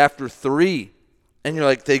 points after 3. And you're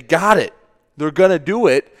like, they got it. They're going to do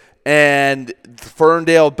it. And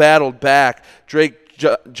Ferndale battled back.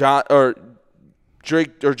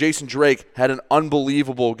 Jason Drake had an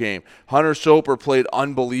unbelievable game. Hunter Soper played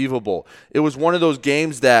unbelievable. It was one of those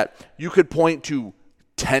games that you could point to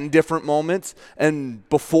 10 different moments. And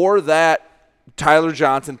before that, Tyler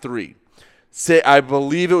Johnson 3. I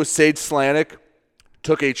believe it was Sage Slanik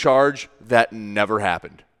took a charge that never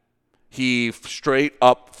happened. He straight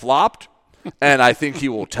up flopped, and I think he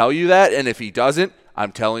will tell you that. And if he doesn't,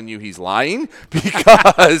 I'm telling you he's lying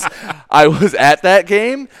because I was at that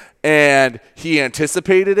game. And he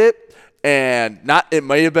anticipated it, and it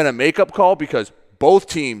may have been a makeup call because both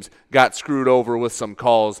teams got screwed over with some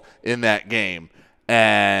calls in that game.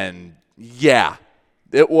 And yeah,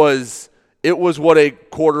 it was what a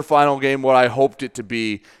quarterfinal game, what I hoped it to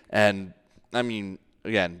be. And I mean,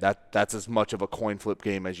 again, that's as much of a coin flip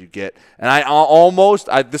game as you get. And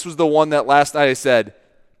this was the one that last night I said,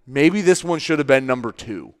 maybe this one should have been number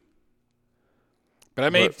 2. But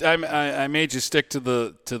I made you stick to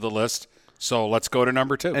the list. So let's go to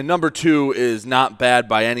number 2. And number 2 is not bad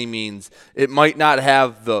by any means. It might not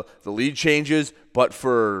have the lead changes, but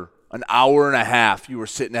for an hour and a half, you were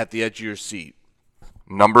sitting at the edge of your seat.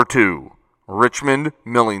 Number 2,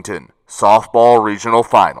 Richmond-Millington, softball regional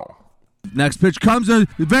final. Next pitch comes to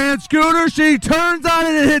Van Scooter. She turns on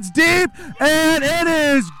it and hits deep, and it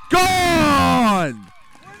is gone.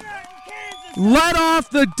 Led off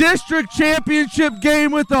the district championship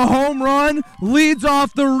game with a home run, leads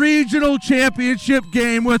off the regional championship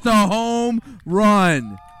game with a home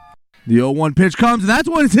run. The 0-1 pitch comes, and that's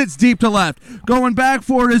when it hits deep to left. Going back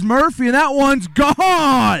for it is Murphy, and that one's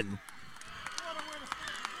gone.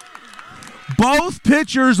 Both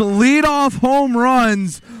pitchers lead off home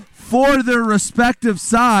runs for their respective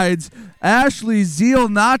sides. Ashley Zeal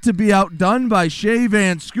not to be outdone by Shea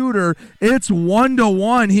Van Scooter. It's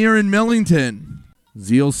 1-1 here in Millington.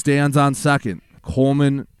 Zeal stands on second.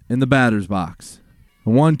 Coleman in the batter's box.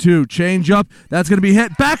 1-2, change up. That's going to be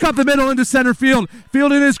hit back up the middle into center field.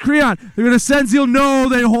 Fielding is Creon. They're going to send Zeal. No,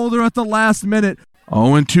 they hold her at the last minute.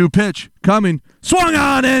 0-2 pitch coming. Swung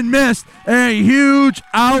on and missed. A huge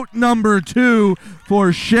out, number 2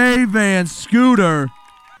 for Shea Van Scooter.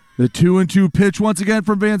 The 2-2 pitch once again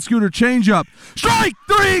from Van Scooter. Changeup. Strike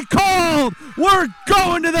 3 called. We're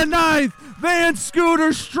going to the 9th. Van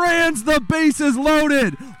Scooter strands, the bases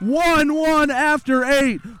loaded. 1-1 after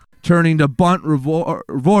 8. Turning to bunt. Revor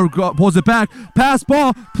pulls it back. Pass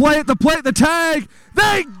ball. Play at the plate. The tag.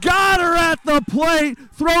 They got her at the plate.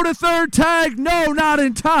 Throw to third. Tag. No, not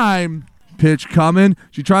in time. Pitch coming.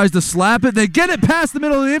 She tries to slap it. They get it past the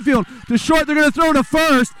middle of the infield. To short. They're going to throw to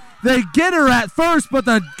first. They get her at first, but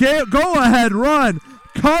the go-ahead run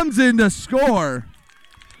comes in to score.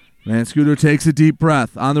 Van Scooter takes a deep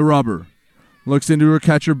breath on the rubber. Looks into her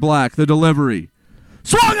catcher, Black. The delivery.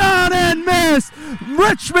 Swung on and missed.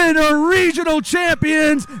 Richmond are regional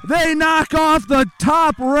champions. They knock off the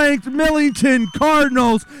top-ranked Millington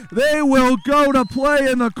Cardinals. They will go to play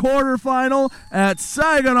in the quarterfinal at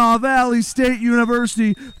Saginaw Valley State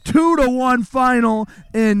University. 2-1 final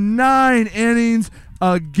in 9 innings.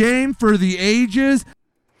 A game for the ages.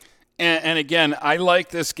 And again, I like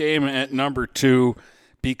this game at number 2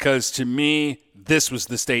 because to me, this was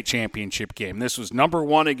the state championship game. This was number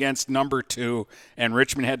 1 against number 2, and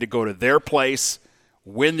Richmond had to go to their place,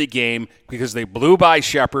 win the game, because they blew by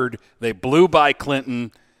Shepherd, they blew by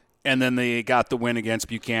Clinton, and then they got the win against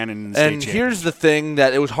Buchanan in the state championship. And here's the thing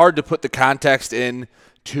that it was hard to put the context in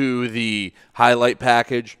to the highlight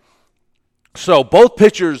package. So both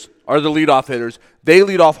pitchers are the leadoff hitters. They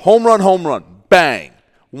lead off home run, bang,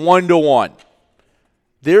 1-1.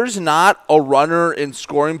 There's not a runner in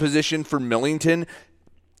scoring position for Millington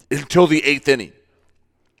until the 8th inning.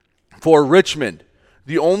 For Richmond,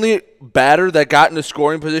 the only batter that got into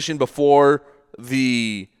scoring position before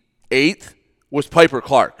the 8th was Piper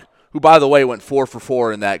Clark, who, by the way, went 4 for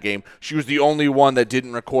 4 in that game. She was the only one that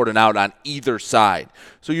didn't record an out on either side.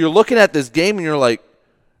 So you're looking at this game and you're like,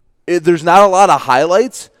 there's not a lot of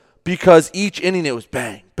highlights because each inning it was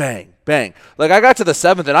bang, bang, bang. Like I got to the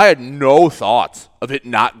 7th and I had no thoughts of it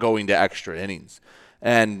not going to extra innings.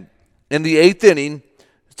 And in the 8th inning,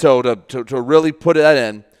 so to really put that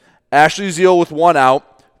in, Ashley Zeal with 1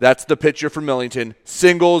 out. That's the pitcher for Millington.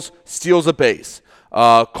 Singles, steals a base.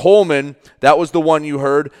 Coleman, that was the one you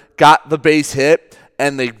heard, got the base hit,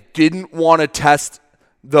 and they didn't want to test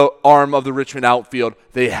the arm of the Richmond outfield.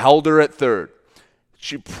 They held her at third.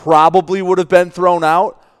 She probably would have been thrown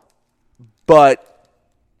out, but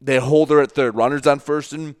they hold her at third. Runners on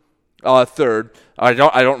first and third. I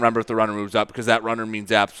don't remember if the runner moves up because that runner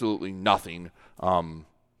means absolutely nothing.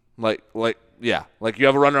 Like you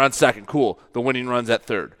have a runner on second, cool. The winning run's at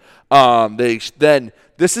third.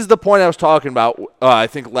 This is the point I was talking about. I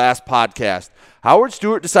think last podcast. Howard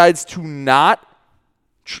Stewart decides to not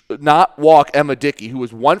walk Emma Dickey, who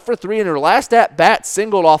was 1 for 3 in her last at bat,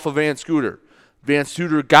 singled off of Van Scooter. Van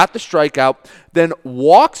Scooter got the strikeout, then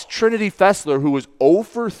walks Trinity Fessler, who was 0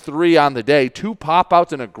 for 3 on the day, 2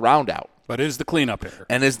 pop-outs and a ground out. But is the cleanup hitter.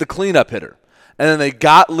 And then they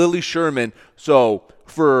got Lily Sherman. So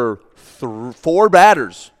for 3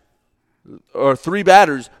 batters,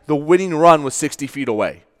 the winning run was 60 feet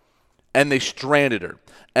away. And they stranded her.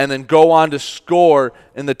 And then go on to score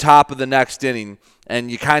in the top of the next inning. And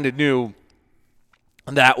you kind of knew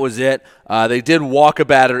that was it. They did walk a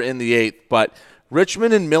batter in the 8th, but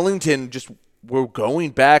Richmond and Millington just were going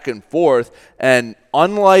back and forth. And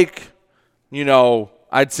unlike,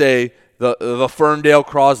 I'd say the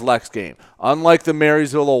Ferndale-Croslex game. Unlike the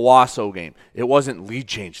Marysville-Owasso game, it wasn't lead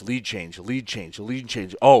change.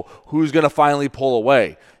 Oh, who's going to finally pull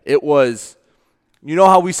away? It was, you know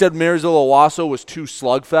how we said Marysville-Owasso was two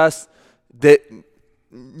slugfests? That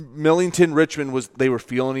Millington-Richmond they were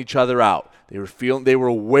feeling each other out. They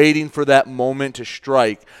were waiting for that moment to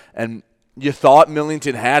strike, and you thought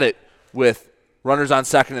Millington had it with runners on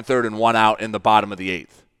second and third and one out in the bottom of the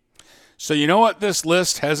eighth. So you know what this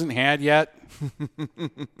list hasn't had yet?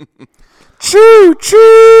 Choo-choo!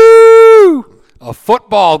 A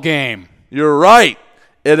football game. You're right.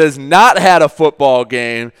 It has not had a football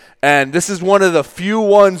game, and this is one of the few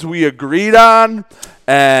ones we agreed on,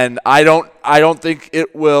 and I don't think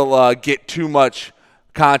it will get too much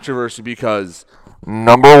controversy because,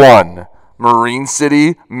 number one, Marine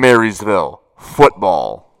City, Marysville,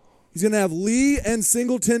 football. He's going to have Lee and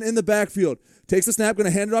Singleton in the backfield. Takes the snap, going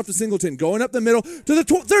to hand it off to Singleton. Going up the middle to the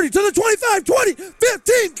 30, to the 25, 20,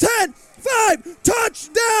 15, 10, 5.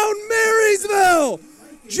 Touchdown, Marysville!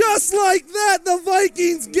 Just like that, the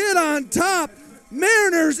Vikings get on top.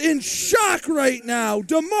 Mariners in shock right now.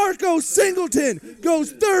 DeMarco Singleton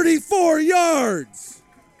goes 34 yards.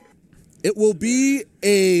 It will be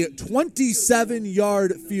a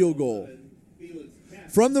 27-yard field goal.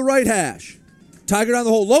 From the right hash. Tiger down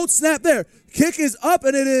the hole. Load snap there. Kick is up,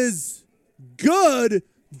 and it is good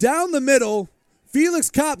down the middle.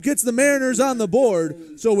 Felix Kopp gets the Mariners on the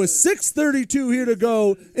board. So with 6:32 here to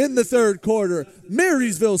go in the third quarter,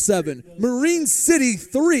 Marysville 7, Marine City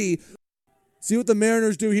 3. See what the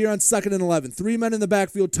Mariners do here on 2nd and 11. 3 men in the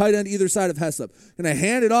backfield, tight end either side of Heslop. Going to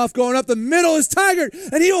hand it off, going up the middle is Tigert,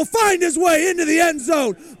 and he will find his way into the end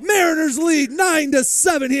zone. Mariners lead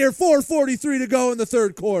 9-7 here, 4:43 to go in the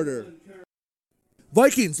third quarter.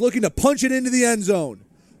 Vikings looking to punch it into the end zone.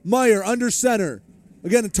 Meyer under center.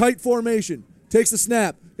 Again, a tight formation. Takes the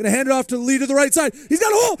snap. Going to hand it off to Lee to the right side. He's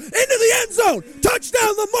got a hole into the end zone.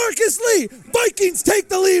 Touchdown, LaMarcus Lee. Vikings take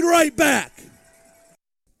the lead right back.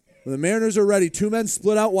 When the Mariners are ready, 2 men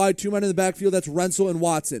split out wide, 2 men in the backfield. That's Rensel and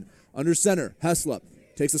Watson. Under center, Heslop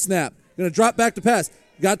takes the snap. Going to drop back to pass.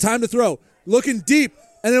 Got time to throw. Looking deep,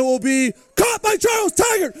 and it will be caught by Charles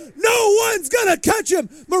Tigert. No one's going to catch him.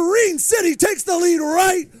 Marine City takes the lead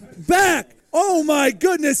right back. Oh, my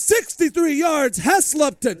goodness, 63 yards,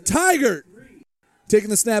 Heslop to Tigert. Taking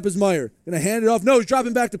the snap is Meyer. Going to hand it off. No, he's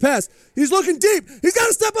dropping back to pass. He's looking deep. He's got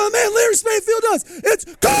to step on the man. Larry Smayfield does. It's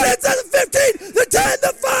caught inside the 15, the 10,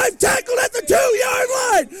 the 5, tackled at the 2-yard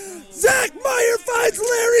line. Zach Meyer finds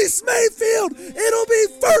Larry Smayfield. It'll be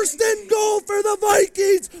 1st and goal for the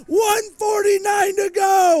Vikings. 1:49 to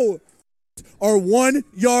go. Are 1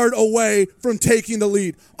 yard away from taking the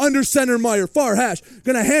lead. Under center Meyer, far hash,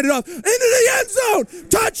 gonna hand it off into the end zone.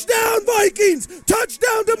 Touchdown Vikings!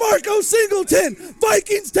 Touchdown DeMarco Singleton!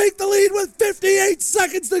 Vikings take the lead with 58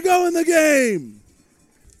 seconds to go in the game.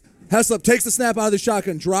 Heslop takes the snap out of the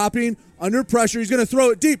shotgun, dropping under pressure. He's gonna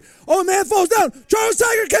throw it deep. Oh, man falls down. Charles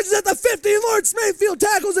Tigert catches at the 50. Lord Smayfield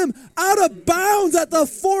tackles him out of bounds at the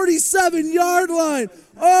 47-yard line.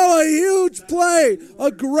 Oh, a huge play.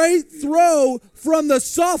 A great throw from the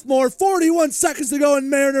sophomore. 41 seconds to go, and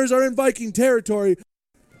Mariners are in Viking territory.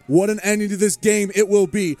 What an ending to this game it will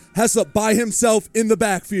be. Heslop by himself in the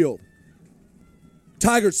backfield.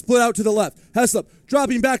 Tigert split out to the left. Heslop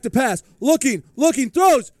dropping back to pass. Looking,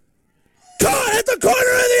 throws. Caught at the corner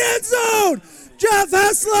of the end zone. Jeff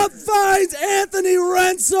Heslop finds Anthony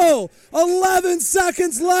Rensel. 11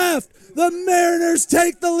 seconds left. The Mariners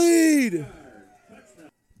take the lead.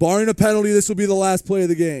 Barring a penalty, this will be the last play of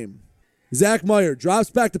the game. Zach Meyer drops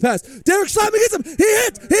back to pass. Derek Schleppman gets him. He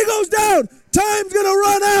hits. He goes down. Time's going to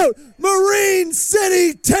run out. Marine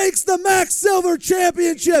City takes the Max Silver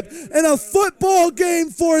Championship in a football game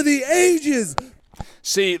for the ages.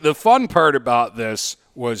 See, the fun part about this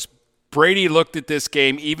was Brady looked at this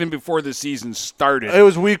game even before the season started. It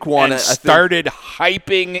was week 1. And started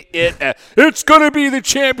hyping it. It's going to be the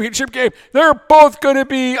championship game. They're both going to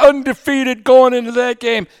be undefeated going into that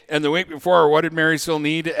game. And the week before, what did Marysville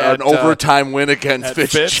need? An overtime win against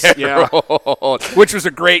Fitzgerald. Yeah. Which was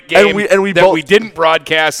a great game we didn't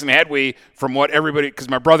broadcast. And had we, from what everybody, because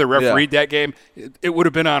my brother refereed that game, it would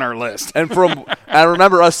have been on our list. And I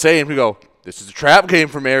remember us saying, we go, this is a trap game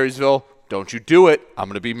for Marysville. Don't you do it. I'm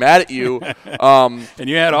going to be mad at you. And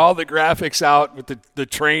you had all the graphics out with the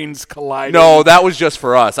trains colliding. No, that was just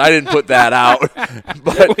for us. I didn't put that out.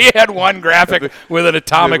 But we had one graphic with an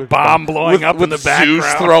atomic bomb blowing up in the background.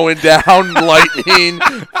 Zeus throwing down lightning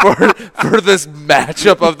for this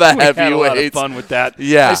matchup of the heavyweights. We had a lot of fun with that.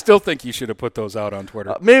 Yeah. I still think you should have put those out on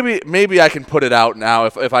Twitter. Maybe I can put it out now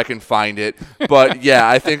if I can find it. But, yeah,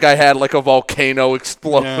 I think I had like a volcano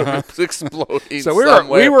exploding So somewhere.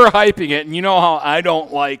 we were hyping it, and you know how I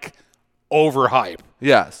don't like overhype.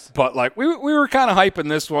 Yes. But, like, we were kind of hyping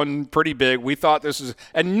this one pretty big. We thought this was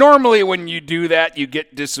 – and normally when you do that, you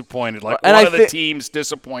get disappointed. Like, one of the teams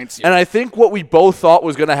disappoints you. And I think what we both thought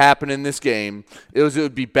was going to happen in this game it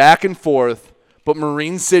would be back and forth, but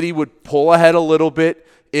Marine City would pull ahead a little bit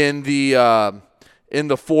in the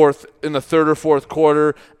third or fourth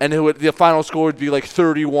quarter, and the final score would be like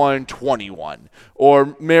 31-21.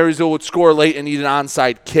 Or Marysville would score late and need an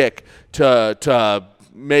onside kick to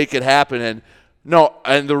make it happen. And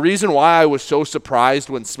the reason why I was so surprised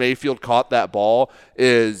when Smayfield caught that ball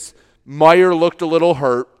is Meyer looked a little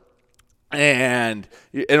hurt, and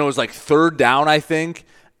it was like third down, I think,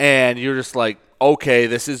 and you're just like, okay,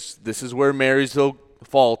 this is where Marysville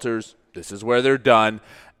falters. This is where they're done.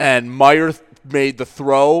 And Meyer made the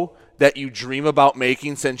throw that you dream about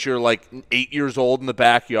making since you're like 8 years old in the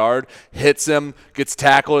backyard, hits him, gets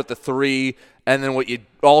tackled at the 3, and then what you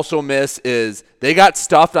also miss is they got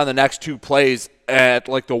stuffed on the next 2 plays at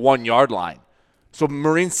like the 1 yard line. So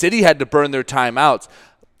Marine City had to burn their timeouts.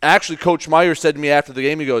 Actually, Coach Meyer said to me after the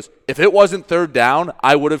game, he goes, if it wasn't third down,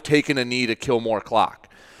 I would have taken a knee to kill more clock.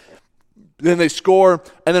 Then they score,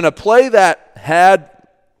 and then a play that had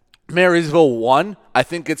Marysville won, I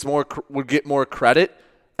think would get more credit.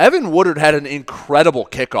 Evan Woodard had an incredible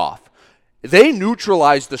kickoff. They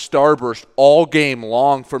neutralized the starburst all game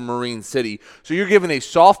long for Marine City. So you're giving a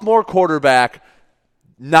sophomore quarterback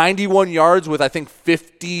 91 yards with, I think,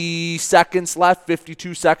 52 seconds left,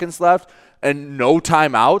 and no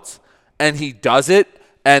timeouts, and he does it,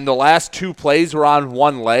 and the last 2 plays were on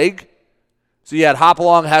one leg. So you had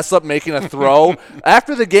Hopalong Heslop making a throw.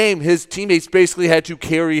 After the game, his teammates basically had to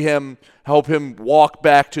carry him, help him walk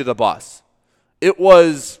back to the bus.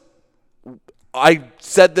 I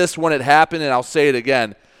said this when it happened, and I'll say it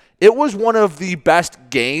again. It was one of the best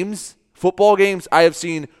football games I have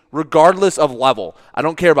seen, regardless of level. I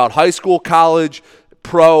don't care about high school, college,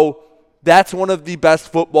 pro. That's one of the best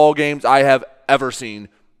football games I have ever seen.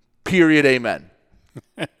 Period. Amen.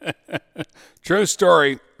 True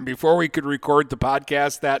story. Before we could record the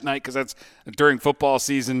podcast that night, because that's during football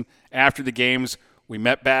season, after the games, we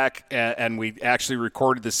met back and we actually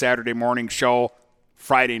recorded the Saturday morning show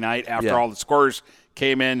Friday night after all the scores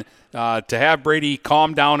came in. To have Brady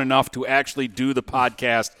calm down enough to actually do the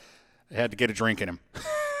podcast, I had to get a drink in him.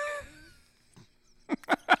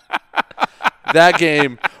 That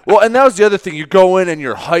game. Well, and that was the other thing. You go in and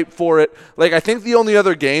you're hyped for it. Like, I think the only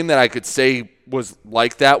other game that I could say was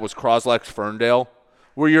like that was Croslex-Ferndale,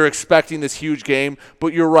 where you're expecting this huge game.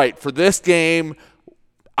 But you're right. For this game,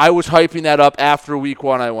 I was hyping that up after week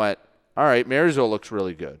 1. I went, all right, Marysville looks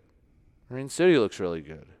really good. Marine City looks really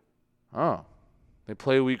good. Oh, they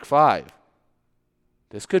play week 5.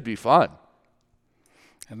 This could be fun.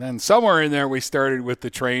 And then somewhere in there, we started with the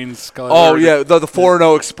trains. The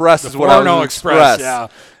 4-0 Express is what I was. The 4-0 Express, yeah.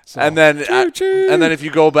 So, and then if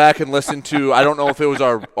you go back and listen to, I don't know if it was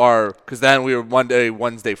our because then we were Monday,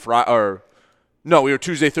 Wednesday, Friday, or no, we were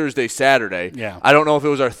Tuesday, Thursday, Saturday. Yeah. I don't know if it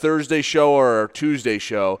was our Thursday show or our Tuesday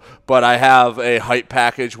show, but I have a hype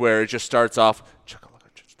package where it just starts off.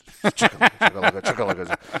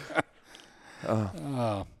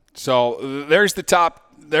 So there's the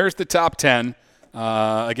top 10.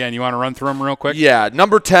 Again, you want to run through them real quick? Yeah,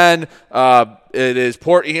 number 10, it is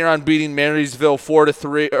Port Huron beating Marysville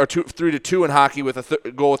 4-3 or 3-2 in hockey with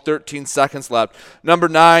a goal with 13 seconds left. Number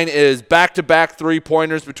 9 is back-to-back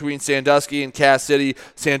 3-pointers between Sandusky and Cass City.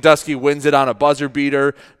 Sandusky wins it on a buzzer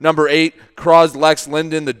beater. Number 8, Lex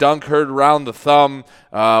Linden, the dunk heard around the thumb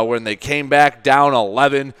when they came back down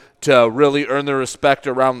 11 to really earn their respect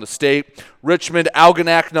around the state. Richmond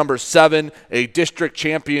Algonac, number 7, a district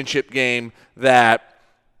championship game that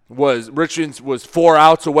Richmond was 4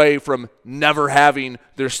 outs away from never having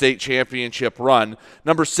their state championship run.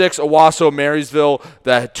 Number 6, Owasso Marysville,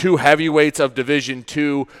 the 2 heavyweights of Division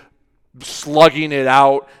II, slugging it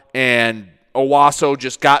out, and Owasso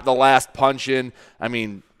just got the last punch in. I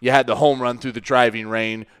mean, you had the home run through the driving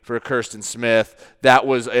rain for Kirsten Smith. That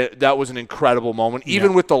was an incredible moment.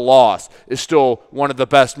 Even with the loss, it's still one of the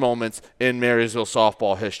best moments in Marysville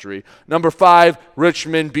softball history. Number 5,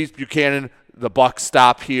 Richmond beats Buchanan. The Bucks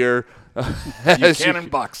stop here. Buchanan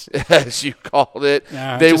Bucks, as you called it.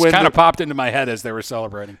 They just kind of popped into my head as they were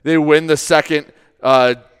celebrating. They win the second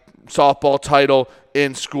softball title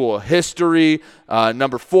in school history.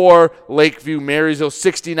 Number 4, Lakeview Marysville,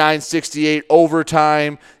 69-68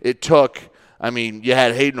 overtime. It took, you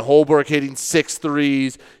had Hayden Holbrook hitting 6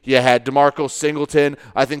 threes. You had DeMarco Singleton.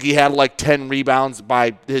 I think he had like 10 rebounds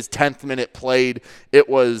by his 10th minute played. It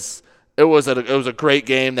was a great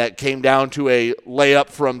game that came down to a layup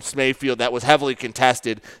from Smayfield that was heavily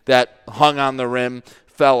contested, that hung on the rim,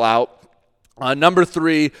 fell out. Number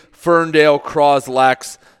 3, Ferndale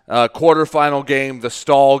Croslex, quarterfinal game, the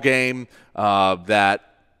stall game. That,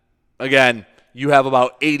 again, you have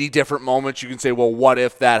about 80 different moments. You can say, well, what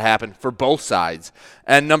if that happened for both sides?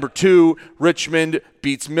 And number 2, Richmond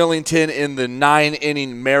beats Millington in the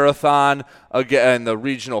 9-inning marathon again, the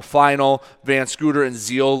regional final. Van Scooter and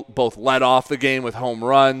Zeal both led off the game with home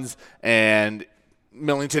runs, and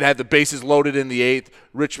Millington had the bases loaded in the 8th.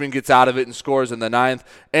 Richmond gets out of it and scores in the 9th.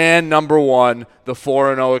 And number 1, the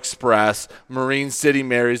 4-0 Express. Marine City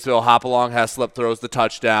Marysville. Hopalong Heslop throws the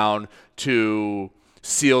touchdown to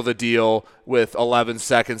seal the deal with 11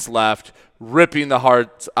 seconds left, ripping the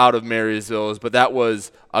hearts out of Marysville. But that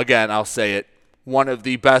was, again, I'll say it, one of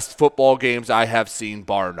the best football games I have seen,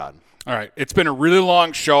 bar none. All right, it's been a really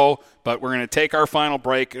long show, but we're going to take our final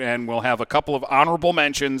break, and we'll have a couple of honorable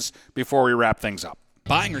mentions before we wrap things up.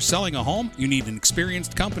 Buying or selling a home? You need an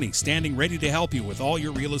experienced company standing ready to help you with all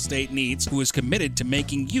your real estate needs, who is committed to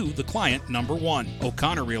making you the client number 1.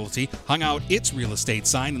 O'Connor Realty hung out its real estate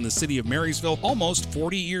sign in the city of Marysville almost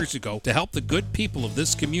 40 years ago to help the good people of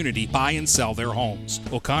this community buy and sell their homes.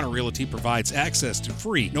 O'Connor Realty provides access to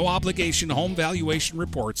free, no-obligation home valuation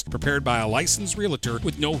reports prepared by a licensed realtor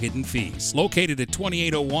with no hidden fees. Located at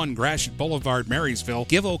 2801 Gratiot Boulevard, Marysville,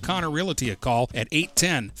 give O'Connor Realty a call at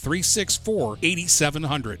 810-364-8700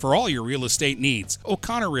 for all your real estate needs.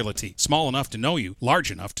 O'Connor Realty, small enough to know you, large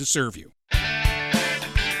enough to serve you.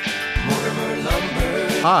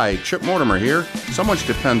 Hi, Chip Mortimer here. So much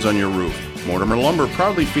depends on your roof. Mortimer Lumber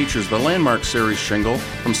proudly features the Landmark Series shingle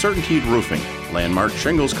from Certainteed Roofing. Landmark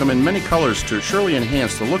shingles come in many colors to surely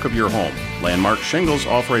enhance the look of your home. Landmark shingles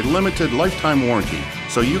offer a limited lifetime warranty,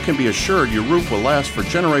 so you can be assured your roof will last for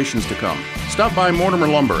generations to come. Stop by Mortimer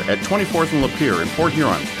Lumber at 24th and Lapeer in Port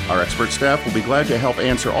Huron. Our expert staff will be glad to help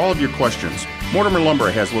answer all of your questions. Mortimer Lumber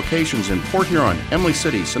has locations in Port Huron, Emily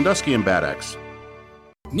City, Sandusky, and Bad Axe.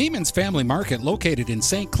 Neiman's Family Market, located in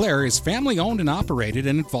St. Clair, is family-owned and operated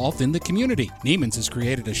and involved in the community. Neiman's has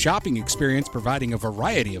created a shopping experience providing a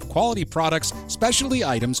variety of quality products, specialty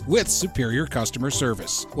items with superior customer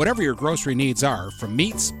service. Whatever your grocery needs are, from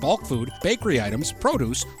meats, bulk food, bakery items,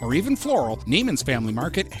 produce, or even floral, Neiman's Family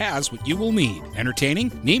Market has what you will need.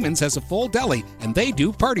 Entertaining? Neiman's has a full deli, and they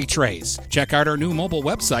do party trays. Check out our new mobile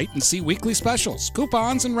website and see weekly specials,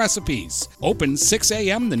 coupons, and recipes. Open 6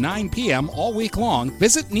 a.m. to 9 p.m. all week long.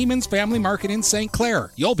 Visit Neiman's Family Market in St.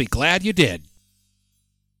 Clair. You'll be glad you did.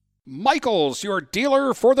 Michael's, your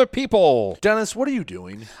dealer for the people. Dennis, what are you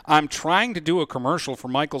doing? I'm trying to do a commercial for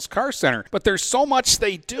Michael's Car Center, but there's so much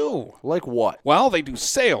they do. Like what? Well, they do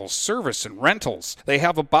sales, service, and rentals. They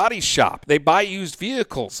have a body shop. They buy used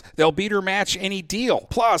vehicles. They'll beat or match any deal.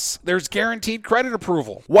 Plus, there's guaranteed credit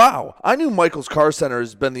approval. Wow, I knew Michael's Car Center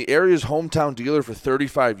has been the area's hometown dealer for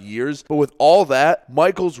 35 years, but with all that,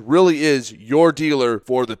 Michael's really is your dealer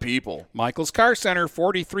for the people. Michael's Car Center,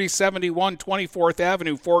 4371 24th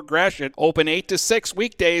Avenue, Fort Gratiot, open 8 to 6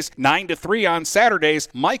 weekdays, 9 to 3 on Saturdays.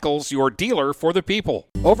 Michael's, your dealer for the people.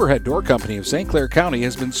 Overhead Door Company of St. Clair County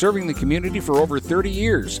has been serving the community for over 30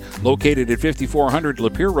 years. Located at 5400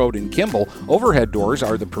 Lapeer Road in Kimball, Overhead Doors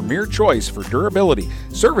are the premier choice for durability,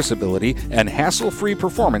 serviceability, and hassle-free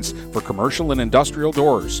performance for commercial and industrial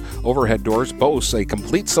doors. Overhead Doors boasts a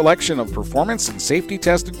complete selection of performance and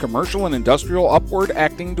safety-tested commercial and industrial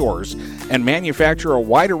upward-acting doors and manufacture a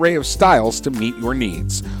wide array of styles to meet your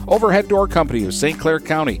needs. Overhead Door Company of St. Clair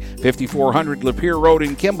County, 5400 Lapeer Road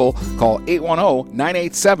in Kimball. Call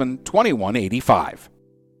 810-987-2185.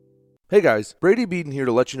 Hey guys, Brady Beaton here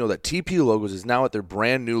to let you know that TP Logos is now at their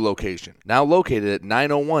brand new location. Now located at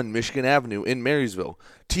 901 Michigan Avenue in Marysville,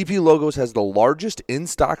 TP Logos has the largest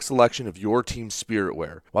in-stock selection of your team's spirit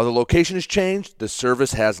wear. While the location has changed, the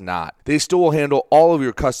service has not. They still will handle all of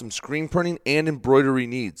your custom screen printing and embroidery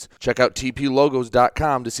needs. Check out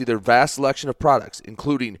tplogos.com to see their vast selection of products,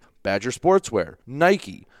 including Badger Sportswear,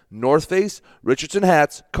 Nike, North Face, Richardson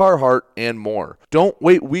hats, Carhartt, and more. Don't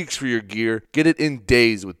wait weeks for your gear. Get it in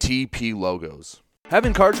days with TP Logos.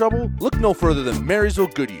 Having car trouble? Look no further than Marysville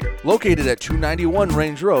Goodyear. Located at 291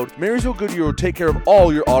 Range Road, Marysville Goodyear will take care of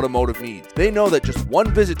all your automotive needs. They know that just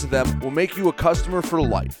one visit to them will make you a customer for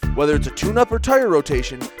life. Whether it's a tune-up or tire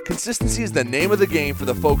rotation, consistency is the name of the game for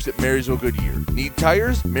the folks at Marysville Goodyear. Need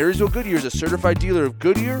tires? Marysville Goodyear is a certified dealer of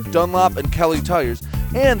Goodyear, Dunlop, and Kelly tires,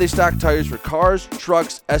 and they stock tires for cars,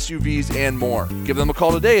 trucks, SUVs, and more. Give them a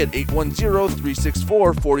call today at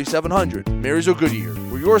 810-364-4700. Marysville Goodyear,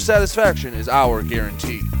 where your satisfaction is our guarantee.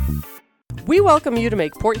 We welcome you to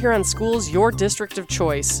make Port Huron Schools your district of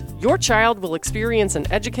choice. Your child will experience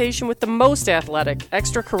an education with the most athletic,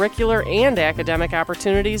 extracurricular, and academic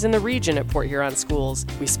opportunities in the region at Port Huron Schools.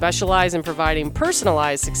 We specialize in providing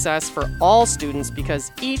personalized success for all students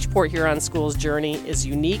because each Port Huron Schools journey is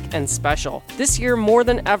unique and special. This year, more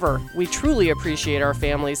than ever, we truly appreciate our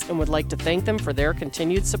families and would like to thank them for their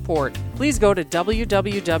continued support. Please go to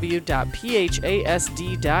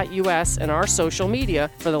www.phasd.us and our social media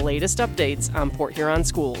for the latest updates on Port Huron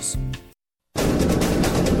Schools.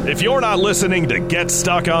 If you're not listening to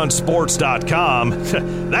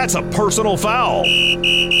GetStuckOnSports.com, that's a personal foul.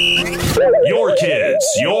 Your kids,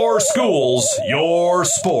 your schools, your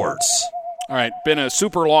sports. All right, been a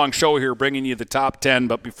super long show here bringing you the top 10,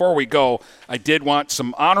 but before we go, I did want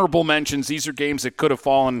some honorable mentions. These are games that could have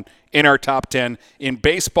fallen in our top 10. In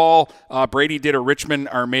baseball, Brady did a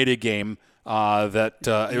Richmond-Armada game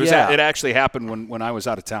it actually happened when I was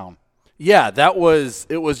out of town. Yeah, it was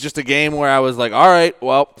just a game where I was like, all right,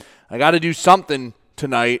 well, I got to do something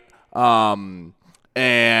tonight. And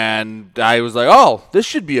I was like, oh, this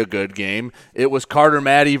should be a good game. It was Carter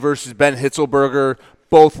Maddie versus Ben Hitzelberger.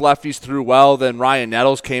 Both lefties threw well. Then Ryan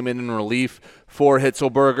Nettles came in relief for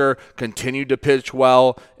Hitzelberger, continued to pitch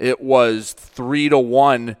well. It was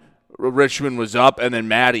 3-1. Richmond was up, and then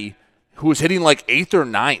Maddie, who was hitting like 8th or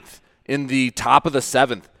 9th in the top of the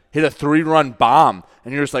 7th, hit a 3-run bomb.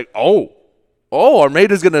 And you're just like,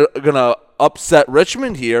 Armada's gonna upset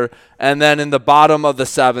Richmond here. And then in the bottom of the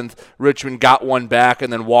 7th, Richmond got one back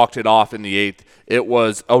and then walked it off in the 8th. It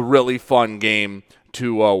was a really fun game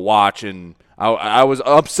to watch, and I was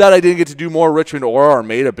upset I didn't get to do more Richmond or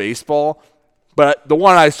Armada baseball, but the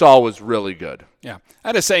one I saw was really good. Yeah, I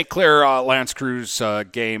had a St. Clair Lance Cruz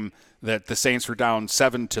game that the Saints were down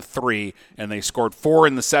 7-3, and they scored 4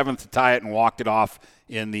 in the 7th to tie it and walked it off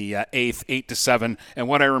in the 8th, 8-7. And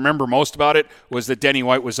what I remember most about it was that Denny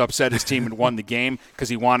White was upset his team had won the game because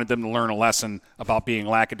he wanted them to learn a lesson about being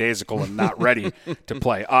lackadaisical and not ready to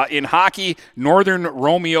play. In hockey, Northern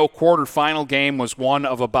Romeo quarterfinal game was one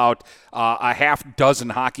of about a half dozen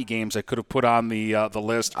hockey games I could have put on the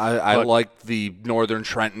list. I liked the Northern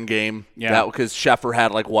Trenton game. Yeah, because Sheffer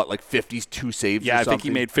had 52 saves. Yeah, or I something. think he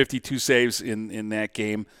made 52 saves in that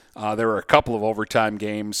game. There were a couple of overtime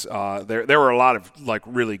games. There were a lot of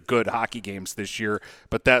really good hockey games this year,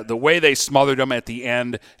 but the way they smothered them at the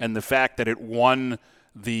end, and the fact that it won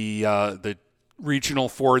the regional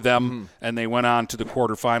for them, and they went on to the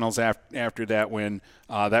quarterfinals after that win.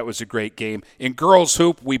 That was a great game. In girls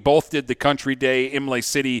hoop, we both did the Country Day Imlay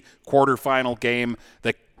City quarterfinal game.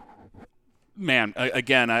 I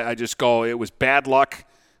just go, it was bad luck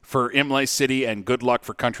for Imlay City and good luck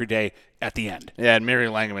for Country Day at the end. Yeah, and Mary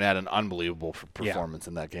Langeman had an unbelievable performance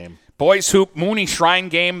in that game. Boys hoop, Mooney Shrine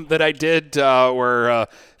game that I did where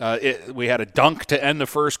we had a dunk to end the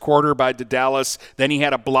first quarter by Dallas. Then he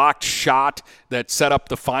had a blocked shot that set up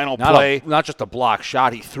the final play. Not just a blocked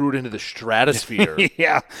shot, he threw it into the stratosphere.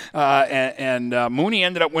 Yeah, and Mooney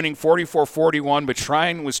ended up winning 44-41, but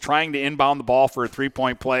Shrine was trying to inbound the ball for a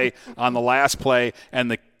three-point play on the last play,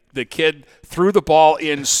 and the kid threw the ball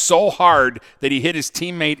in so hard that he hit his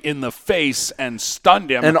teammate in the face and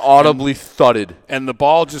stunned him. And audibly thudded. And the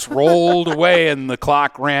ball just rolled away and the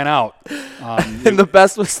clock ran out. And the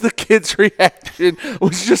best was the kid's reaction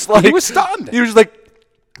was just like... He was stunned. He was like,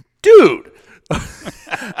 dude.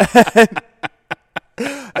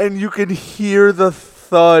 and you can hear the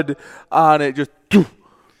thud on it. Just, doo,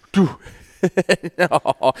 doo.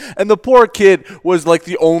 No. And the poor kid was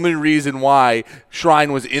the only reason why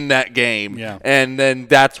Shrine was in that game. Yeah. And then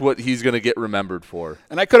that's what he's going to get remembered for.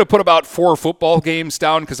 And I could have put about 4 football games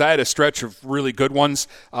down because I had a stretch of really good ones.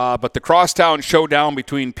 But the Crosstown showdown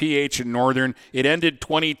between PH and Northern, it ended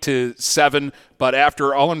 20-7. But after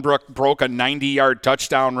Ullenbrook broke a 90-yard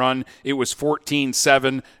touchdown run, it was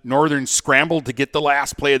 14-7. Northern scrambled to get the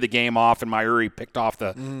last play of the game off, and Myuri picked off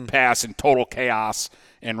the pass in total chaos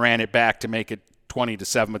and ran it back to make it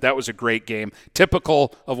 20-7. But that was a great game,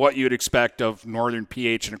 typical of what you'd expect of Northern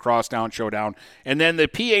PH in a crosstown showdown. And then the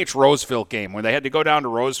PH-Roseville game, when they had to go down to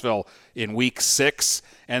Roseville in Week 6,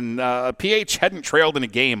 and PH hadn't trailed in a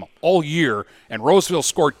game all year, and Roseville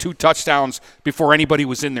scored 2 touchdowns before anybody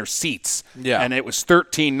was in their seats. Yeah. And it was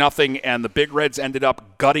 13-0, and the Big Reds ended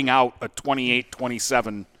up gutting out a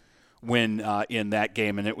 28-27 win in that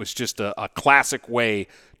game, and it was just a classic way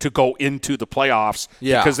to go into the playoffs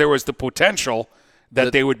because there was the potential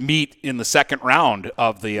that they would meet in the second round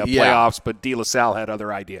of the playoffs, but De La Salle had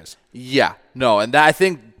other ideas. Yeah, no, and I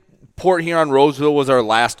think Port Huron-Roseville was our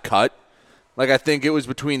last cut. Like, I think it was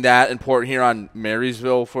between that and Port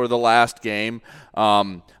Huron-Marysville for the last game.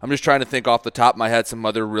 I'm just trying to think off the top of my head some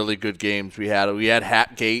other really good games we had. We had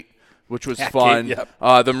Hatgate, which was fun. Yep.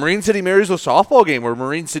 The Marine City-Marysville softball game where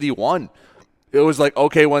Marine City won. It was like,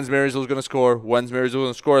 okay, when's Marysville going to score? When's Marysville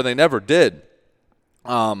going to score? And they never did.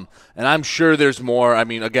 And I'm sure there's more. I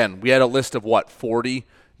mean, again, we had a list of, 40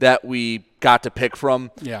 that we got to pick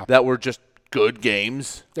from that were just good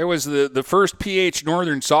games. There was the first PH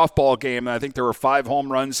Northern softball game. I think there were 5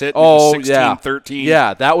 home runs hit. Oh, 16-13.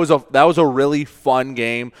 Yeah, that was a really fun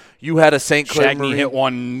game. You had a St. Clair Shaggy Marine hit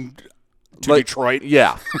one to Detroit.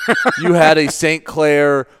 Yeah. You had a St.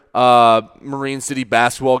 Clair Marine City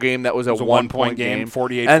basketball game that was a 1-point game.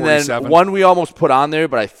 48-47. And then one we almost put on there,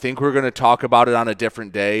 but I think we're going to talk about it on a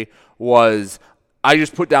different day, was I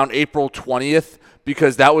just put down April 20th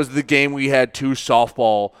because that was the game we had 2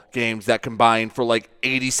 softball games that combined for like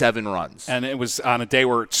 87 runs. And it was on a day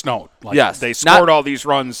where it snowed. Yes. They scored all these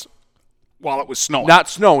runs while it was snowing. Not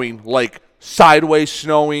snowing, like sideways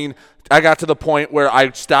snowing. I got to the point where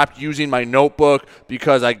I stopped using my notebook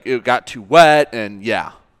because it got too wet, and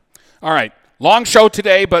yeah. All right. Long show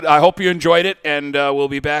today, but I hope you enjoyed it, and we'll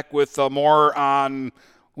be back with more on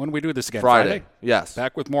 – when do we do this again? Friday. Yes.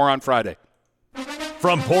 Back with more on Friday.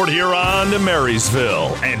 From Port Huron to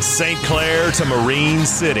Marysville and St. Clair to Marine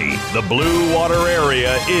City, the Blue Water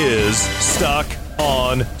area is Stuck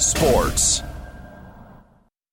on Sports.